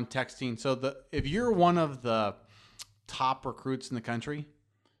around texting. So if you're one of the top recruits in the country,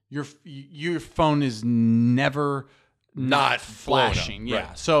 your phone is never not flashing. Yeah.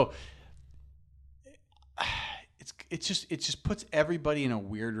 Right. So it just puts everybody in a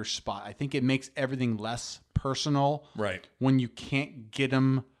weirder spot. I think it makes everything less personal. Right. When you can't get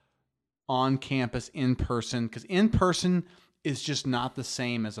them on campus in person, because in person is just not the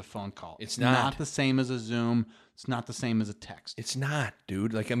same as a phone call. It's not the same as a Zoom. It's not the same as a text. It's not,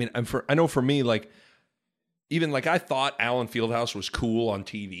 dude. Like, I mean, I know for me, like, even I thought Allen Fieldhouse was cool on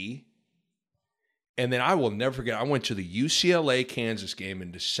TV. And then I will never forget, I went to the UCLA-Kansas game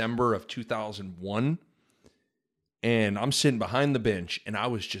in December of 2001. And I'm sitting behind the bench, and I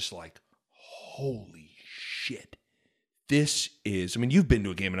was just like, holy shit. This is, I mean, you've been to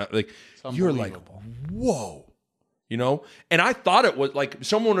a game, and you're like, whoa. You know? And I thought it was like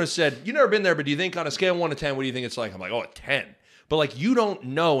someone has said, you've never been there, but do you think on a scale of 1 to 10, what do you think it's like? I'm like, oh, a 10. But you don't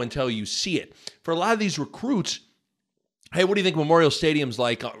know until you see it. For a lot of these recruits, hey, what do you think Memorial Stadium's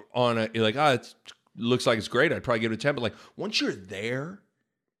like on a, you're like, it looks like it's great. I'd probably give it a 10. But once you're there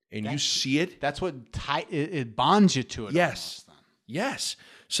and you see it. That's what it bonds you to it. Yes. Yes.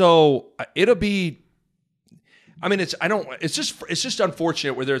 So it'll be, I mean, it's just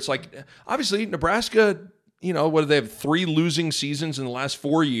unfortunate whether it's obviously Nebraska, you know, whether they have 3 losing seasons in the last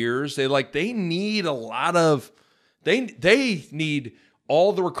 4 years, they need a lot of, they need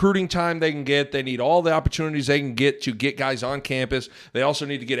all the recruiting time they can get. They need all the opportunities they can get to get guys on campus. They also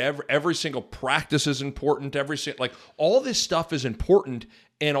need to get every single practice is important. All this stuff is important,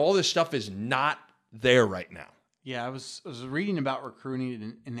 and all this stuff is not there right now. Yeah, I was reading about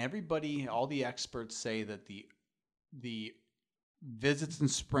recruiting, and everybody, all the experts say that the visits in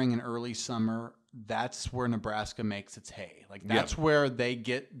spring and early summer, that's where Nebraska makes its hay. That's where they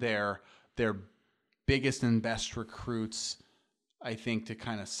get their biggest and best recruits, I think, to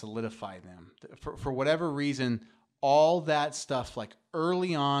kind of solidify them. For whatever reason, all that stuff,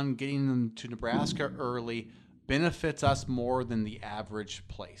 early on, getting them to Nebraska early, benefits us more than the average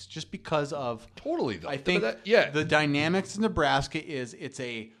place, just because of totally. Though. I think the dynamics in Nebraska is it's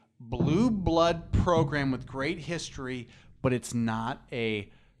a blue blood program with great history, but it's not a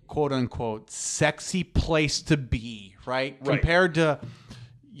quote unquote sexy place to be, right? Compared to,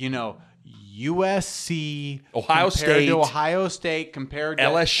 USC, Ohio State, compared to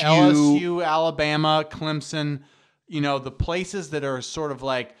LSU, Alabama, Clemson, the places that are sort of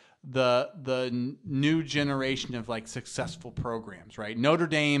the new generation of like successful programs, right? Notre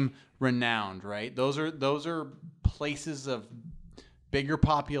Dame, renowned, right? Those are places of bigger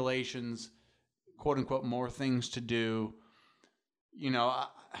populations, quote unquote, more things to do. You know,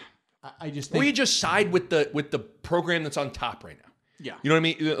 I just think we just side with the program that's on top right now. Yeah. You know what I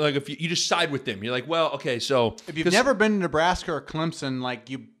mean? Like if you just side with them, you're like, well, okay, so if you've never been to Nebraska or Clemson, like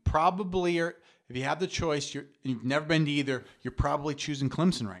you probably are. If you have the choice, you've never been to either, you're probably choosing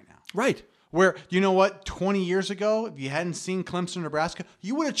Clemson right now. Right. Where, you know what, 20 years ago, if you hadn't seen Clemson or Nebraska,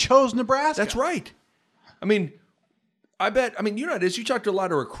 you would have chose Nebraska. That's right. I mean, you know this. You talk to a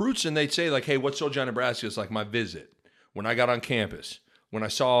lot of recruits, and they'd say, like, hey, what sold you on Nebraska? It's like my visit, when I got on campus, when I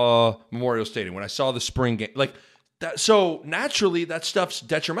saw Memorial Stadium, when I saw the spring game. Like that. So naturally, that stuff's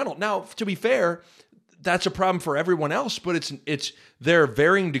detrimental. Now, to be fair, that's a problem for everyone else, but it's there are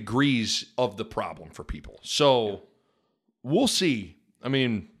varying degrees of the problem for people. So we'll see. I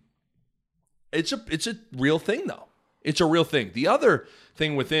mean, it's a real thing though. It's a real thing. The other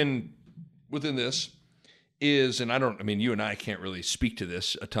thing within this is, and you and I can't really speak to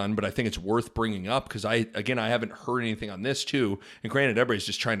this a ton, but I think it's worth bringing up because I haven't heard anything on this too. And granted, everybody's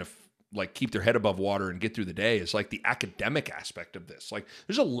just trying to like keep their head above water and get through the day. It's like the academic aspect of this. Like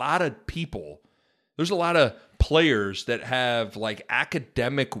there's a lot of players that have like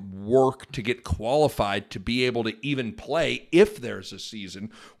academic work to get qualified to be able to even play if there's a season,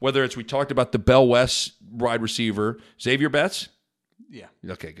 whether it's, we talked about the Bell West wide receiver, Xavier Betts. Yeah.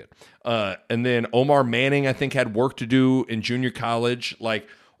 Okay, good. And then Omar Manning, I think, had work to do in junior college.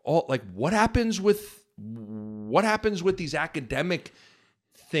 What happens with these academic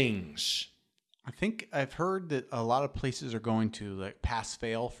things? I think I've heard that a lot of places are going to like pass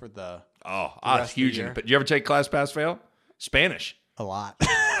fail for the it's huge. But you ever take class pass fail? Spanish. A lot.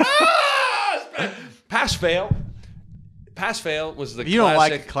 Pass fail. Pass fail was the if you classic. don't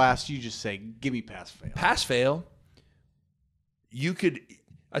like a class, you just say, give me pass fail. Pass fail.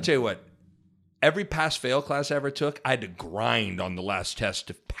 I tell you what, every pass fail class I ever took, I had to grind on the last test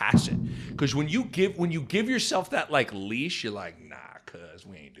to pass it. Because when you give yourself that like leash, you're like, nah, cuz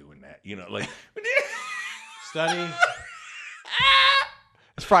we ain't doing that. You know, like study.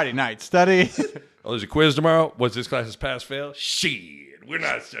 It's Friday night. Study. Oh, there's a quiz tomorrow. What's this class's pass fail? Shit, we're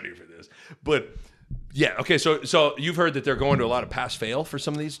not studying for this. But yeah, okay. So you've heard that they're going to a lot of pass fail for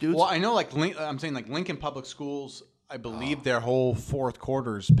some of these dudes. Well, I know, like I'm saying, like Lincoln Public Schools, I believe their whole fourth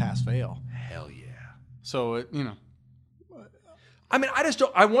quarter's pass fail. Hell yeah. So I mean, I just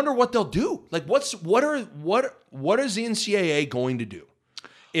don't. I wonder what they'll do. Like, what is the NCAA going to do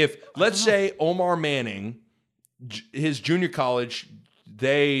if, let's say, Omar Manning, his junior college,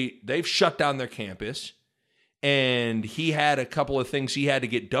 they've shut down their campus, and he had a couple of things he had to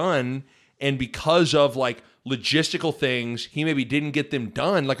get done, and because of like logistical things, he maybe didn't get them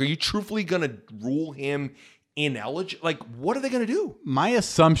done. Like, are you truthfully going to rule him ineligible? Like, what are they going to do? My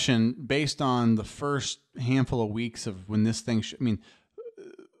assumption, based on the first handful of weeks of when this thing,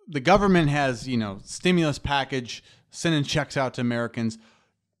 the government has, stimulus package, sending checks out to Americans.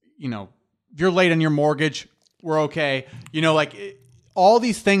 If you're late on your mortgage, we're okay. All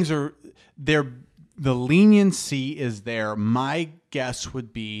these things are there. The leniency is there. My guess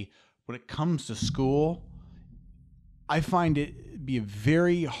would be when it comes to school, I find it be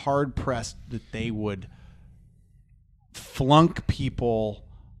very hard pressed that they would flunk people.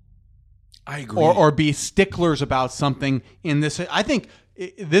 I agree. Or be sticklers about something in this. I think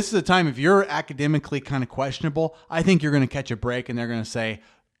this is a time, if you're academically kind of questionable, I think you're going to catch a break and they're going to say,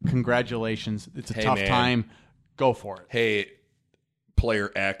 congratulations, it's a tough time. Go for it. Hey,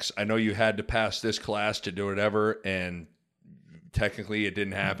 player X, I know you had to pass this class to do whatever, and technically it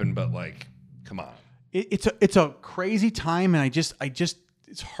didn't happen, but like, come on. It's a crazy time, and I just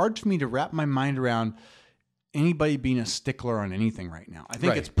it's hard for me to wrap my mind around anybody being a stickler on anything right now. I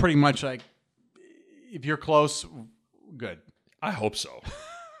think it's pretty much like, if you're close, good. I hope so.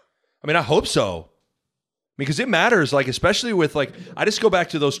 I hope so. Because it matters, like, especially with, like, I just go back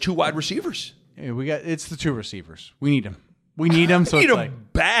to those two wide receivers. Yeah, it's the two receivers. We need them. We need them. So it's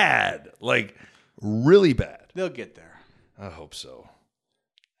like bad, like really bad. They'll get there. I hope so.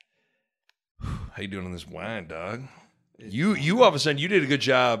 How you doing on this wine, dog? You all of a sudden, you did a good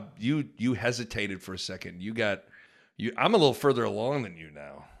job. You hesitated for a second. I'm a little further along than you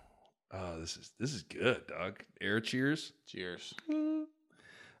now. Oh, this is good, dog. Air cheers. Cheers.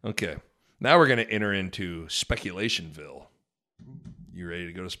 Okay. Now we're going to enter into Speculationville. You ready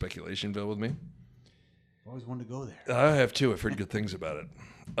to go to Speculationville with me? I always wanted to go there. I have too. I've heard good things about it.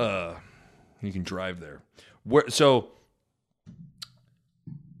 You can drive there. The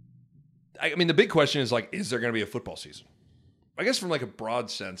big question is, like, is there going to be a football season? I guess from like a broad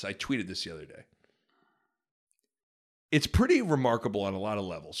sense, I tweeted this the other day. It's pretty remarkable on a lot of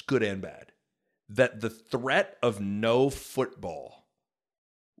levels, good and bad, that the threat of no football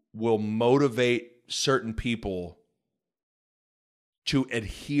will motivate certain people to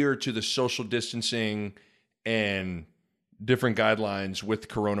adhere to the social distancing and different guidelines with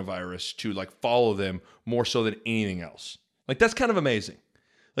coronavirus, to like follow them more so than anything else. Like, that's kind of amazing.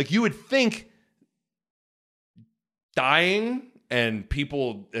 Like, you would think dying and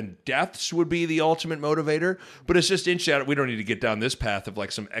people and deaths would be the ultimate motivator, but it's just interesting. We don't need to get down this path of like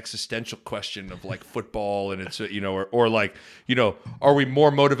some existential question of like football and it's, or like, are we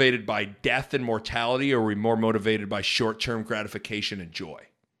more motivated by death and mortality, or are we more motivated by short-term gratification and joy?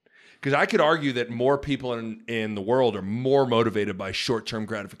 Because I could argue that more people in the world are more motivated by short-term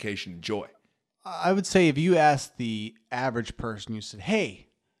gratification and joy. I would say if you asked the average person, you said, hey,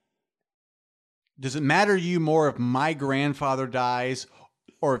 does it matter to you more if my grandfather dies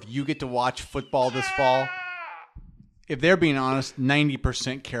or if you get to watch football this fall? If they're being honest,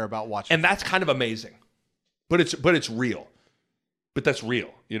 90% care about watching. And that's kind of amazing. But it's real. But that's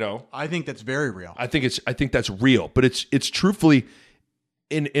real, I think that's very real. I think that's real. But it's truthfully,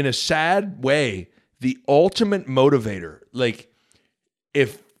 in a sad way, the ultimate motivator. Like,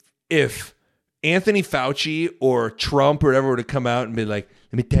 if Anthony Fauci or Trump or whatever were to come out and be like,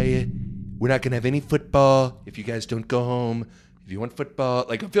 let me tell you, we're not going to have any football if you guys don't go home. If you want football,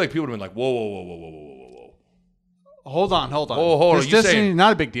 like, I feel like people would have been like, whoa. Hold on. Hold on. This distance,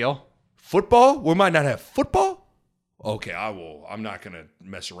 not a big deal. Football? We might not have football? Okay, I'm not going to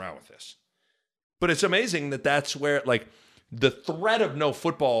mess around with this. But it's amazing that that's where, like, the threat of no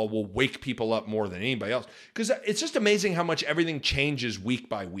football will wake people up more than anybody else. Because it's just amazing how much everything changes week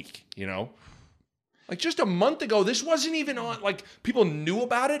by week, Like, just a month ago, this wasn't even on, like, people knew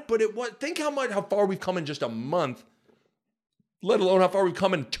about it, but it was, think how far we've come in just a month, let alone how far we've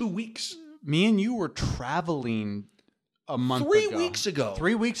come in 2 weeks. Me and you were traveling a month ago. 3 weeks ago.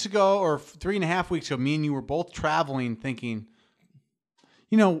 3 weeks ago, or 3.5 weeks ago, me and you were both traveling thinking,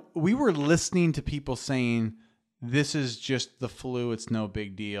 we were listening to people saying, this is just the flu, it's no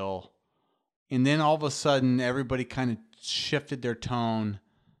big deal. And then all of a sudden, everybody kind of shifted their tone,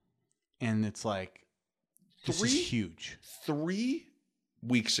 and it's like, this is huge. 3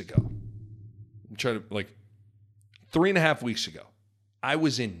 weeks ago, I'm trying to, 3.5 weeks ago, I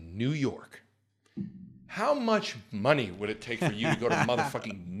was in New York. How much money would it take for you to go to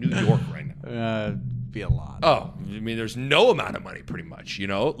motherfucking New York right now? Be a lot. Oh, I mean, there's no amount of money, pretty much,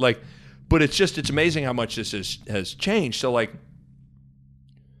 but it's amazing how much this has changed. So, like,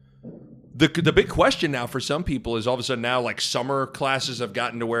 the big question now for some people is all of a sudden now, like, summer classes have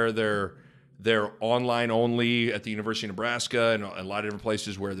gotten to where they're online only at the University of Nebraska and a lot of different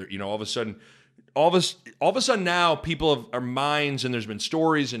places where they're, all of a sudden now people our minds, and there's been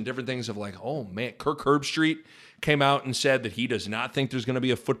stories and different things of like, oh man, Kirk Herbstreit came out and said that he does not think there's going to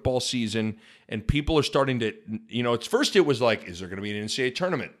be a football season, and people are starting to, at first it was like, is there going to be an NCAA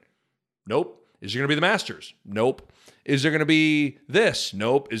tournament? Nope. Is there going to be the Masters? Nope. Is there going to be this?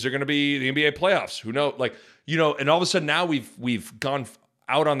 Nope. Is there going to be the NBA playoffs? Who knows? And all of a sudden now we've gone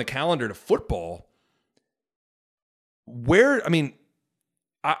out on the calendar to football.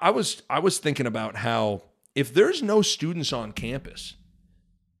 I was thinking about how if there's no students on campus,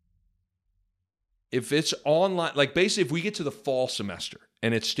 if it's online, like basically if we get to the fall semester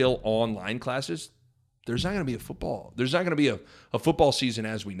and it's still online classes, there's not going to be a football. There's not going to be a football season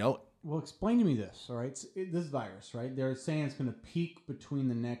as we know it. Well, explain to me this, all right? This virus, right? They're saying it's going to peak between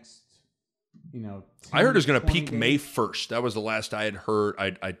the next, 10, I heard it was going to peak days. May 1st. That was the last I had heard.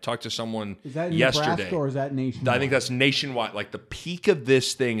 I talked to someone yesterday. Is that in yesterday. Nebraska or is that nationwide? I think that's nationwide. Like, the peak of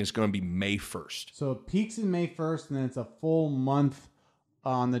this thing is going to be May 1st. So it peaks in May 1st, and then it's a full month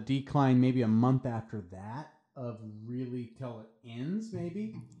on the decline, maybe a month after that, of really till it ends,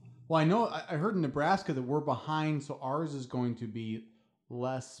 maybe? Well, I know, I heard in Nebraska that we're behind, so ours is going to be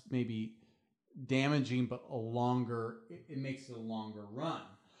less maybe damaging, but it makes it a longer run.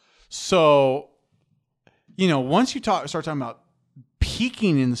 So, once you start talking about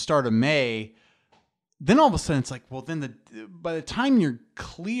peaking in the start of May, then all of a sudden it's like, well, then by the time you're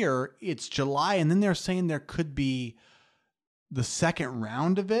clear, it's July, and then they're saying there could be the second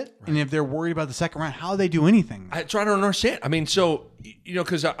round of it. Right. And if they're worried about the second round, how do they do anything? I try to understand. I mean, so,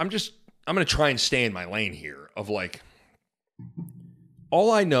 because I'm going to try and stay in my lane here of like,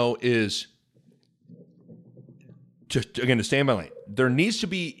 all I know is to stay in my lane. There needs to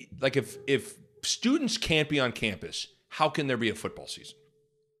be, like, if students can't be on campus, how can there be a football season?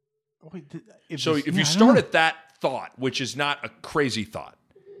 If you start at that thought, which is not a crazy thought,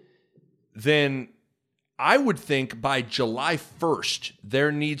 then I would think by July 1st,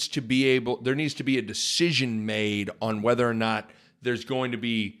 there needs to be a decision made on whether or not there's going to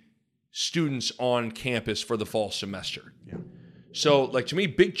be students on campus for the fall semester. Yeah. So, like, to me,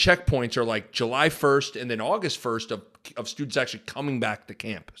 big checkpoints are like July 1st and then August 1st of students actually coming back to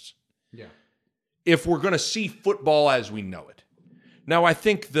campus. Yeah. If we're going to see football as we know it. Now, I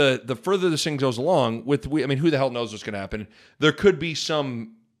think the further this thing goes along, who the hell knows what's going to happen? There could be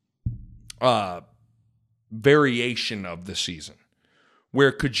some variation of the season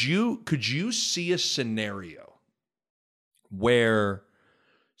where could you see a scenario where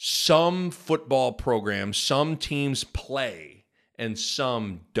some football programs, some teams play and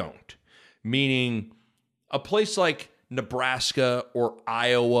some don't? Meaning a place like Nebraska or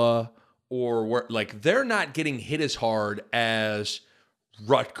Iowa or where, like, they're not getting hit as hard as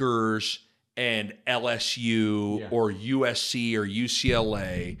Rutgers and LSU or USC or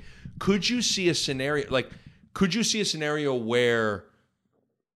UCLA. Could you see a scenario where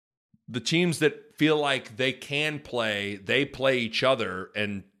the teams that feel like they can play, they play each other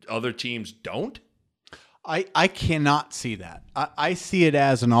and other teams don't? I cannot see that. I see it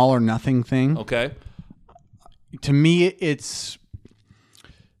as an all or nothing thing. Okay. To me, it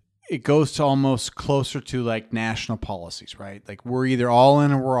goes to almost closer to like national policies, right? Like we're either all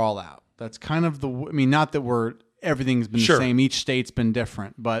in or we're all out. That's kind of not that everything's been the same. Each state's been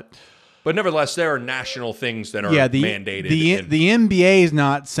different, but nevertheless, there are national things that are mandated. The NBA is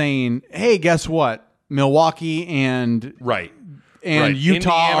not saying, hey, guess what? Milwaukee and Utah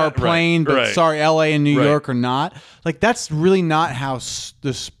Indiana, are playing, but sorry, LA and New York are not. Like, that's really not how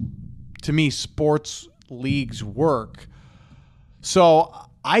to me, sports leagues work. So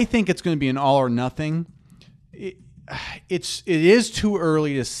I think it's going to be an all or nothing. It is too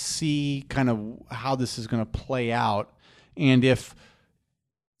early to see kind of how this is going to play out, and if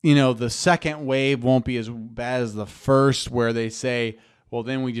the second wave won't be as bad as the first, where they say, well,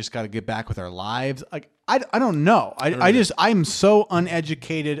 then we just got to get back with our lives. Like, I don't know. I'm so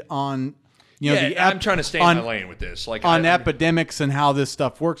uneducated on, I'm trying to stay in my lane with this, like on epidemics and how this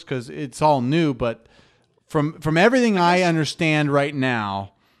stuff works, because it's all new. But from everything I understand right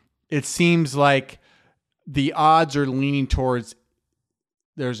now, it seems like the odds are leaning towards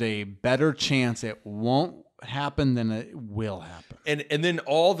there's a better chance it won't happen than it will happen. And then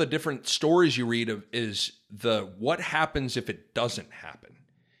all the different stories you read of is what happens if it doesn't happen.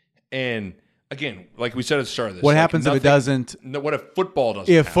 And again, like we said at the start of this, what happens if it doesn't? What if football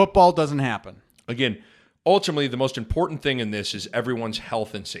doesn't? If football doesn't happen, again, ultimately the most important thing in this is everyone's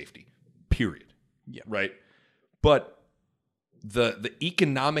health and safety. Period. Yeah. Right. But the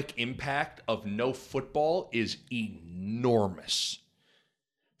economic impact of no football is enormous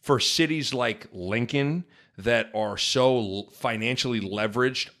for cities like Lincoln that are so financially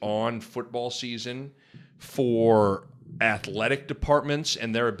leveraged on football season, for athletic departments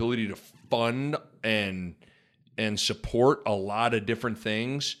and their ability to fund and support a lot of different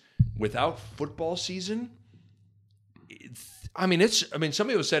things. Without football season, some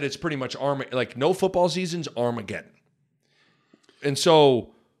people said it's pretty much no football season's Armageddon. And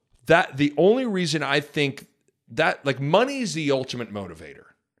so that the only reason I think that, like, money is the ultimate motivator.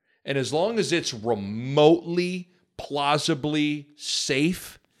 And as long as it's remotely, plausibly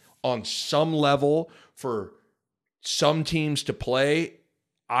safe on some level for some teams to play,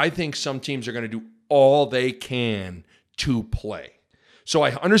 I think some teams are going to do all they can to play. So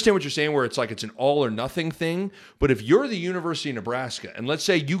I understand what you're saying, where it's like it's an all or nothing thing. But if you're the University of Nebraska, and let's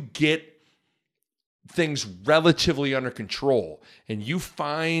say you get things relatively under control, and you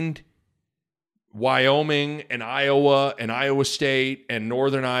find Wyoming and Iowa State and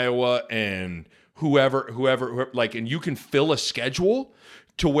Northern Iowa and whoever, like, and you can fill a schedule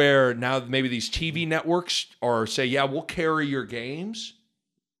to where now maybe these TV networks are say, yeah, we'll carry your games.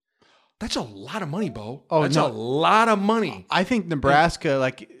 That's a lot of money, Bo. That's a lot of money. I think Nebraska,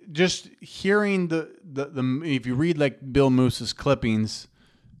 like, just hearing the if you read like Bill Moose's clippings,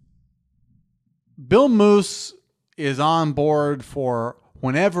 Bill Moose is on board for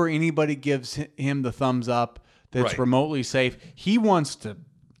whenever anybody gives him the thumbs up that's remotely safe. He wants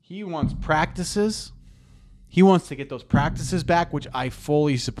practices. He wants to get those practices back, which I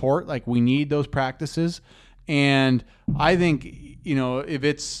fully support. Like, we need those practices. And I think, if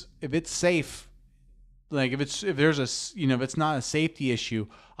it's safe, like if it's not a safety issue,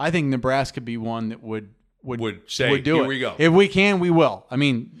 I think Nebraska would be one that would say, would do here it. We go. If we can, we will. I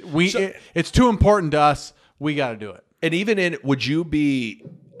mean, it's too important to us. We got to do it. And even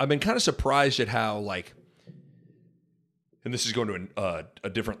I've been kind of surprised at how, like, and this is going to a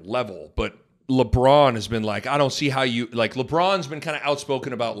different level, but LeBron has been like, I don't see how you like. LeBron's been kind of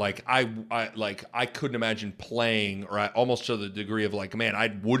outspoken about like I couldn't imagine playing, or almost to the degree of like, man,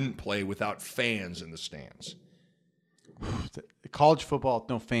 I wouldn't play without fans in the stands. College football with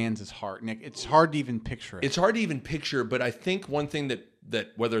no fans is hard, Nick. It's hard to even picture it. It's hard to even picture, but I think one thing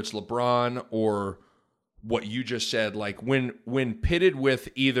that whether it's LeBron or what you just said, like when pitted with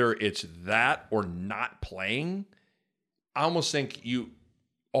either it's that or not playing, I almost think you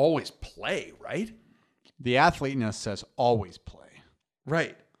always play, right? The athlete in us says always play.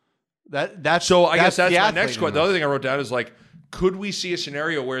 Right. That's so I guess that's my next question. The other thing I wrote down is like, could we see a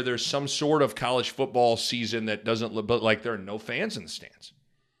scenario where there's some sort of college football season that doesn't look, but like there are no fans in the stands?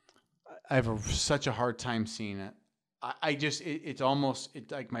 I have such a hard time seeing it. It's almost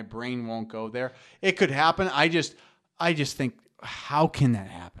like my brain won't go there. It could happen. I just think, how can that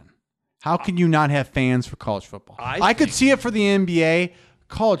happen? How can you not have fans for college football? I could see it for the NBA.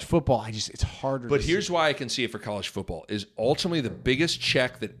 College football, it's harder. But here's why I can see it for college football is ultimately the biggest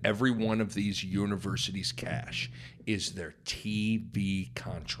check that every one of these universities cash is their TV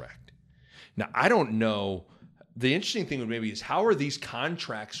contract. Now, I don't know. The interesting thing would maybe is how are these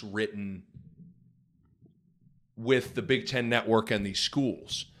contracts written with the Big Ten Network and these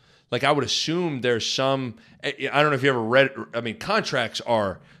schools? Like, I would assume there's some, I don't know if you ever read, contracts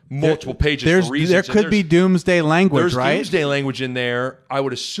are multiple pages for reasons. There could be doomsday language, right? There's doomsday language in there. I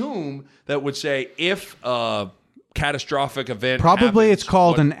would assume that would say if a catastrophic event probably happens, it's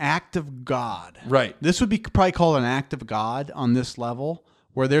called an act of God. Right. This would be probably called an act of God on this level,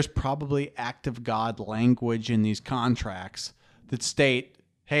 where there's probably act of God language in these contracts that state,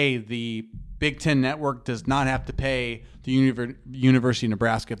 hey, the Big Ten Network does not have to pay the University of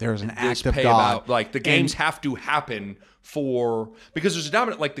Nebraska if there's an act of God. Like the games have to happen because there's a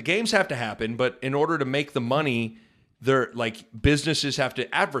dominant, like the games have to happen, but in order to make the money, they're like businesses have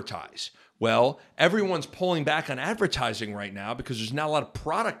to advertise. Well, everyone's pulling back on advertising right now because there's not a lot of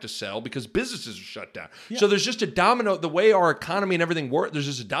product to sell because businesses are shut down. Yeah. So there's just a domino, the way our economy and everything works, there's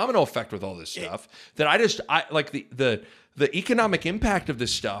just a domino effect with all this stuff that I like the economic impact of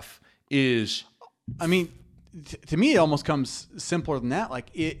this stuff is, I mean, to me, it almost comes simpler than that. Like,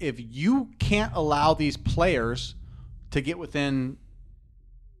 if you can't allow these players to get within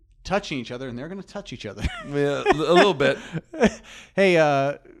touching each other, and they're going to touch each other. Yeah, a little bit. Hey,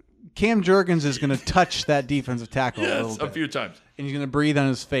 Cam Jurgens is going to touch that defensive tackle a few times. And he's going to breathe on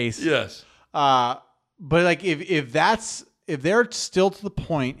his face. Yes. But like, if they're still to the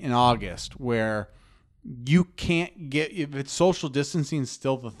point in August where you can't if it's social distancing is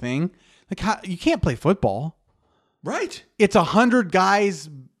still the thing, like you can't play football. Right. It's 100 guys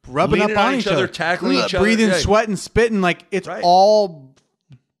rubbing leaning up on each other, tackling each other, breathing sweat and spitting. Like it's all,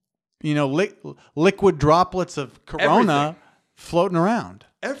 liquid droplets of Corona floating around.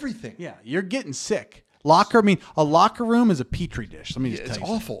 Everything. Yeah, you're getting sick. A locker room is a petri dish. Let me just tell you.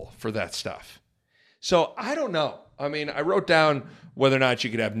 It's awful for that stuff. So I don't know. I mean, I wrote down whether or not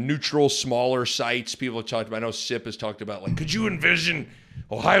you could have neutral, smaller sites. People have talked about, I know SIP has talked about, like, could you envision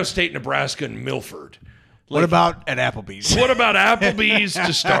Ohio State, Nebraska, and Milford? What about at Applebee's? What about Applebee's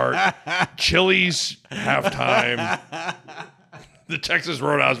to start? Chili's halftime. The Texas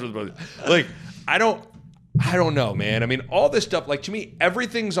Roadhouse for the brothers. Like, I don't know, man. I mean, all this stuff, like, to me,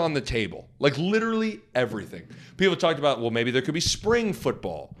 everything's on the table. Like, literally everything. People talked about, well, maybe there could be spring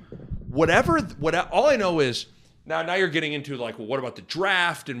football. Whatever, all I know is, now you're getting into, like, well, what about the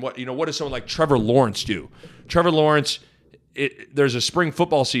draft and what does someone like Trevor Lawrence do? Trevor Lawrence, there's a spring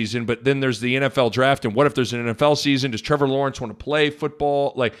football season, but then there's the NFL draft, and what if there's an NFL season? Does Trevor Lawrence want to play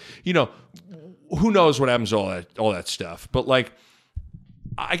football? Like, who knows what happens to all that stuff. But, like,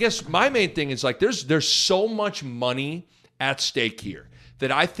 I guess my main thing is, like, there's so much money at stake here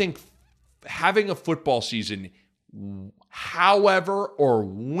that I think having a football season, however or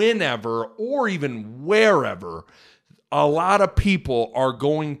whenever or even wherever, a lot of people are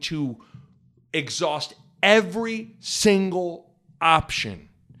going to exhaust every single option.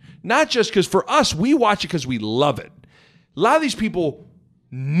 Not just because for us, we watch it because we love it. A lot of these people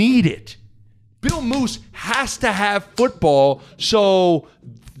need it. Bill Moose has to have football so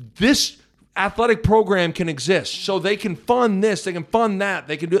this athletic program can exist. So they can fund this, they can fund that,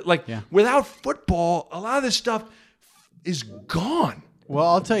 they can do it. Like, without football, a lot of this stuff is gone. Well,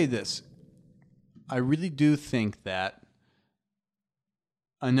 I'll tell you this. I really do think that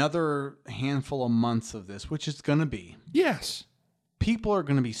another handful of months of this, which it's going to be. Yes. People are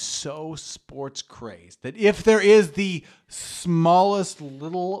going to be so sports crazed that if there is the smallest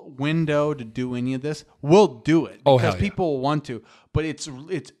little window to do any of this, we'll do it because people will want to. But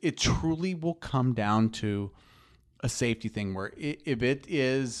it truly will come down to a safety thing where if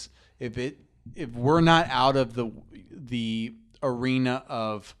it if we're not out of the arena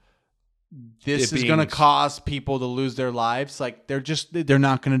of this is going to cause people to lose their lives, like they're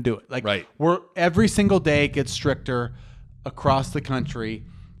not going to do it. Like right. Every single day it gets stricter across the country,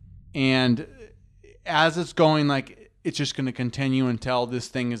 and as it's going, like it's just going to continue until this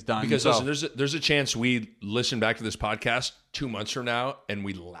thing is done. Because listen, there's a chance we listen back to this podcast 2 months from now and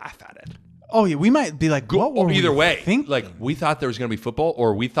we laugh at it. Oh yeah, we might be like, what were either we way, thinking? Like we thought there was going to be football,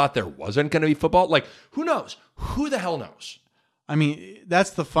 or we thought there wasn't going to be football. Like who knows? Who the hell knows? I mean, that's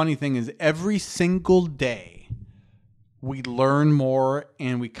the funny thing is every single day we learn more,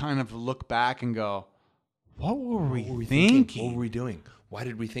 and we kind of look back and go, what were we thinking? What were we doing? Why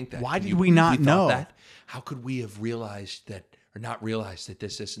did we think that? Why did we not know that? How could we have realized that, or not realized that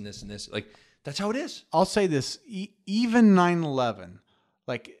this and this and this? Like that's how it is. I'll say this: even 9/11,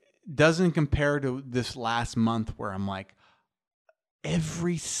 like, doesn't compare to this last month where I'm like,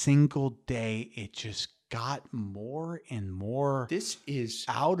 every single day it just got more and more. This is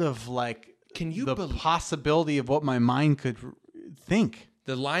out of like, the believe possibility of what my mind could think.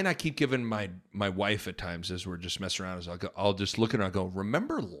 The line I keep giving my wife at times as we're just messing around is I'll just look at her and I'll go,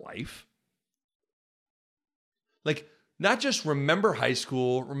 remember life? Like, not just remember high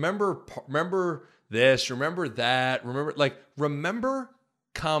school, remember this, remember that, remember,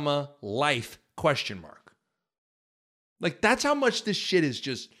 comma, life, question mark. Like, that's how much this shit is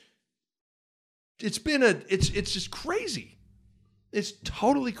just, it's just crazy. It's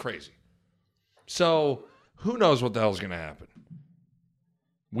totally crazy. So, who knows what the hell's going to happen?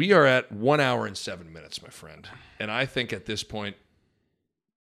 We are at 1 hour and 7 minutes, my friend. And I think at this point,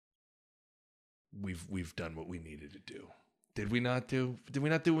 we've done what we needed to do. Did we not do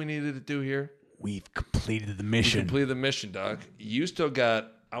what we needed to do here? We've completed the mission. We completed the mission, Doc. You still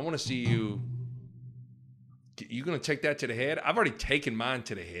got, I want to see you. You going to take that to the head? I've already taken mine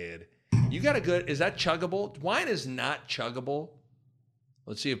to the head. You got a good, is that chuggable? Wine is not chuggable.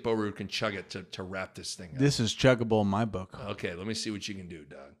 Let's see if Bo Ruud can chug it to wrap this thing up. This is chuggable in my book. Okay, let me see what you can do,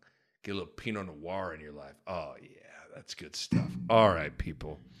 Doug. Get a little Pinot Noir in your life. Oh, yeah, that's good stuff. All right,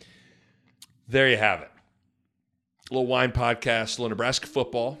 people. There you have it. A little wine podcast, a little Nebraska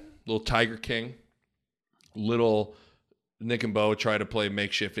football, a little Tiger King, little Nick and Bo try to play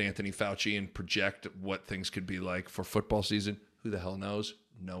makeshift Anthony Fauci and project what things could be like for football season. Who the hell knows?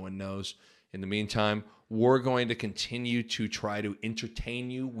 No one knows. In the meantime, we're going to continue to try to entertain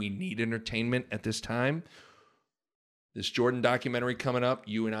you. We need entertainment at this time. This Jordan documentary coming up,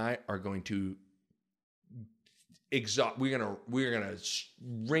 you and I are going to we're gonna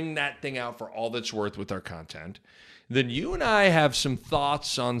wring that thing out for all that's worth with our content. Then you and I have some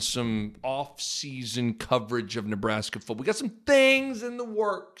thoughts on some off-season coverage of Nebraska football. We got some things in the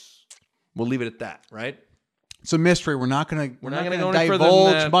works. We'll leave it at that, right? It's a mystery. We're not going to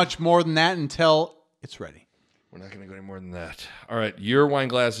divulge much more than that until it's ready. We're not going to go any more than that. All right, your wine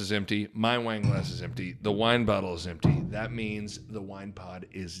glass is empty. My wine glass is empty. The wine bottle is empty. That means the wine pod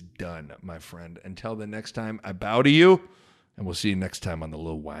is done, my friend. Until the next time, I bow to you, and we'll see you next time on the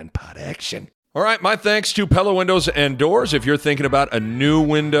little wine pod action. All right, my thanks to Pella Windows and Doors. If you're thinking about a new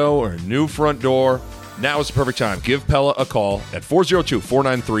window or a new front door, now is the perfect time. Give Pella a call at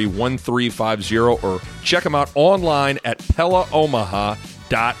 402-493-1350 or check them out online at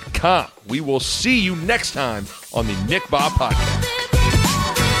PellaOmaha.com. We will see you next time on the Nick Bob Podcast.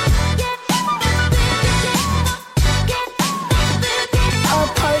 A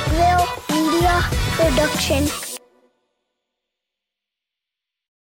Parkville Media Production.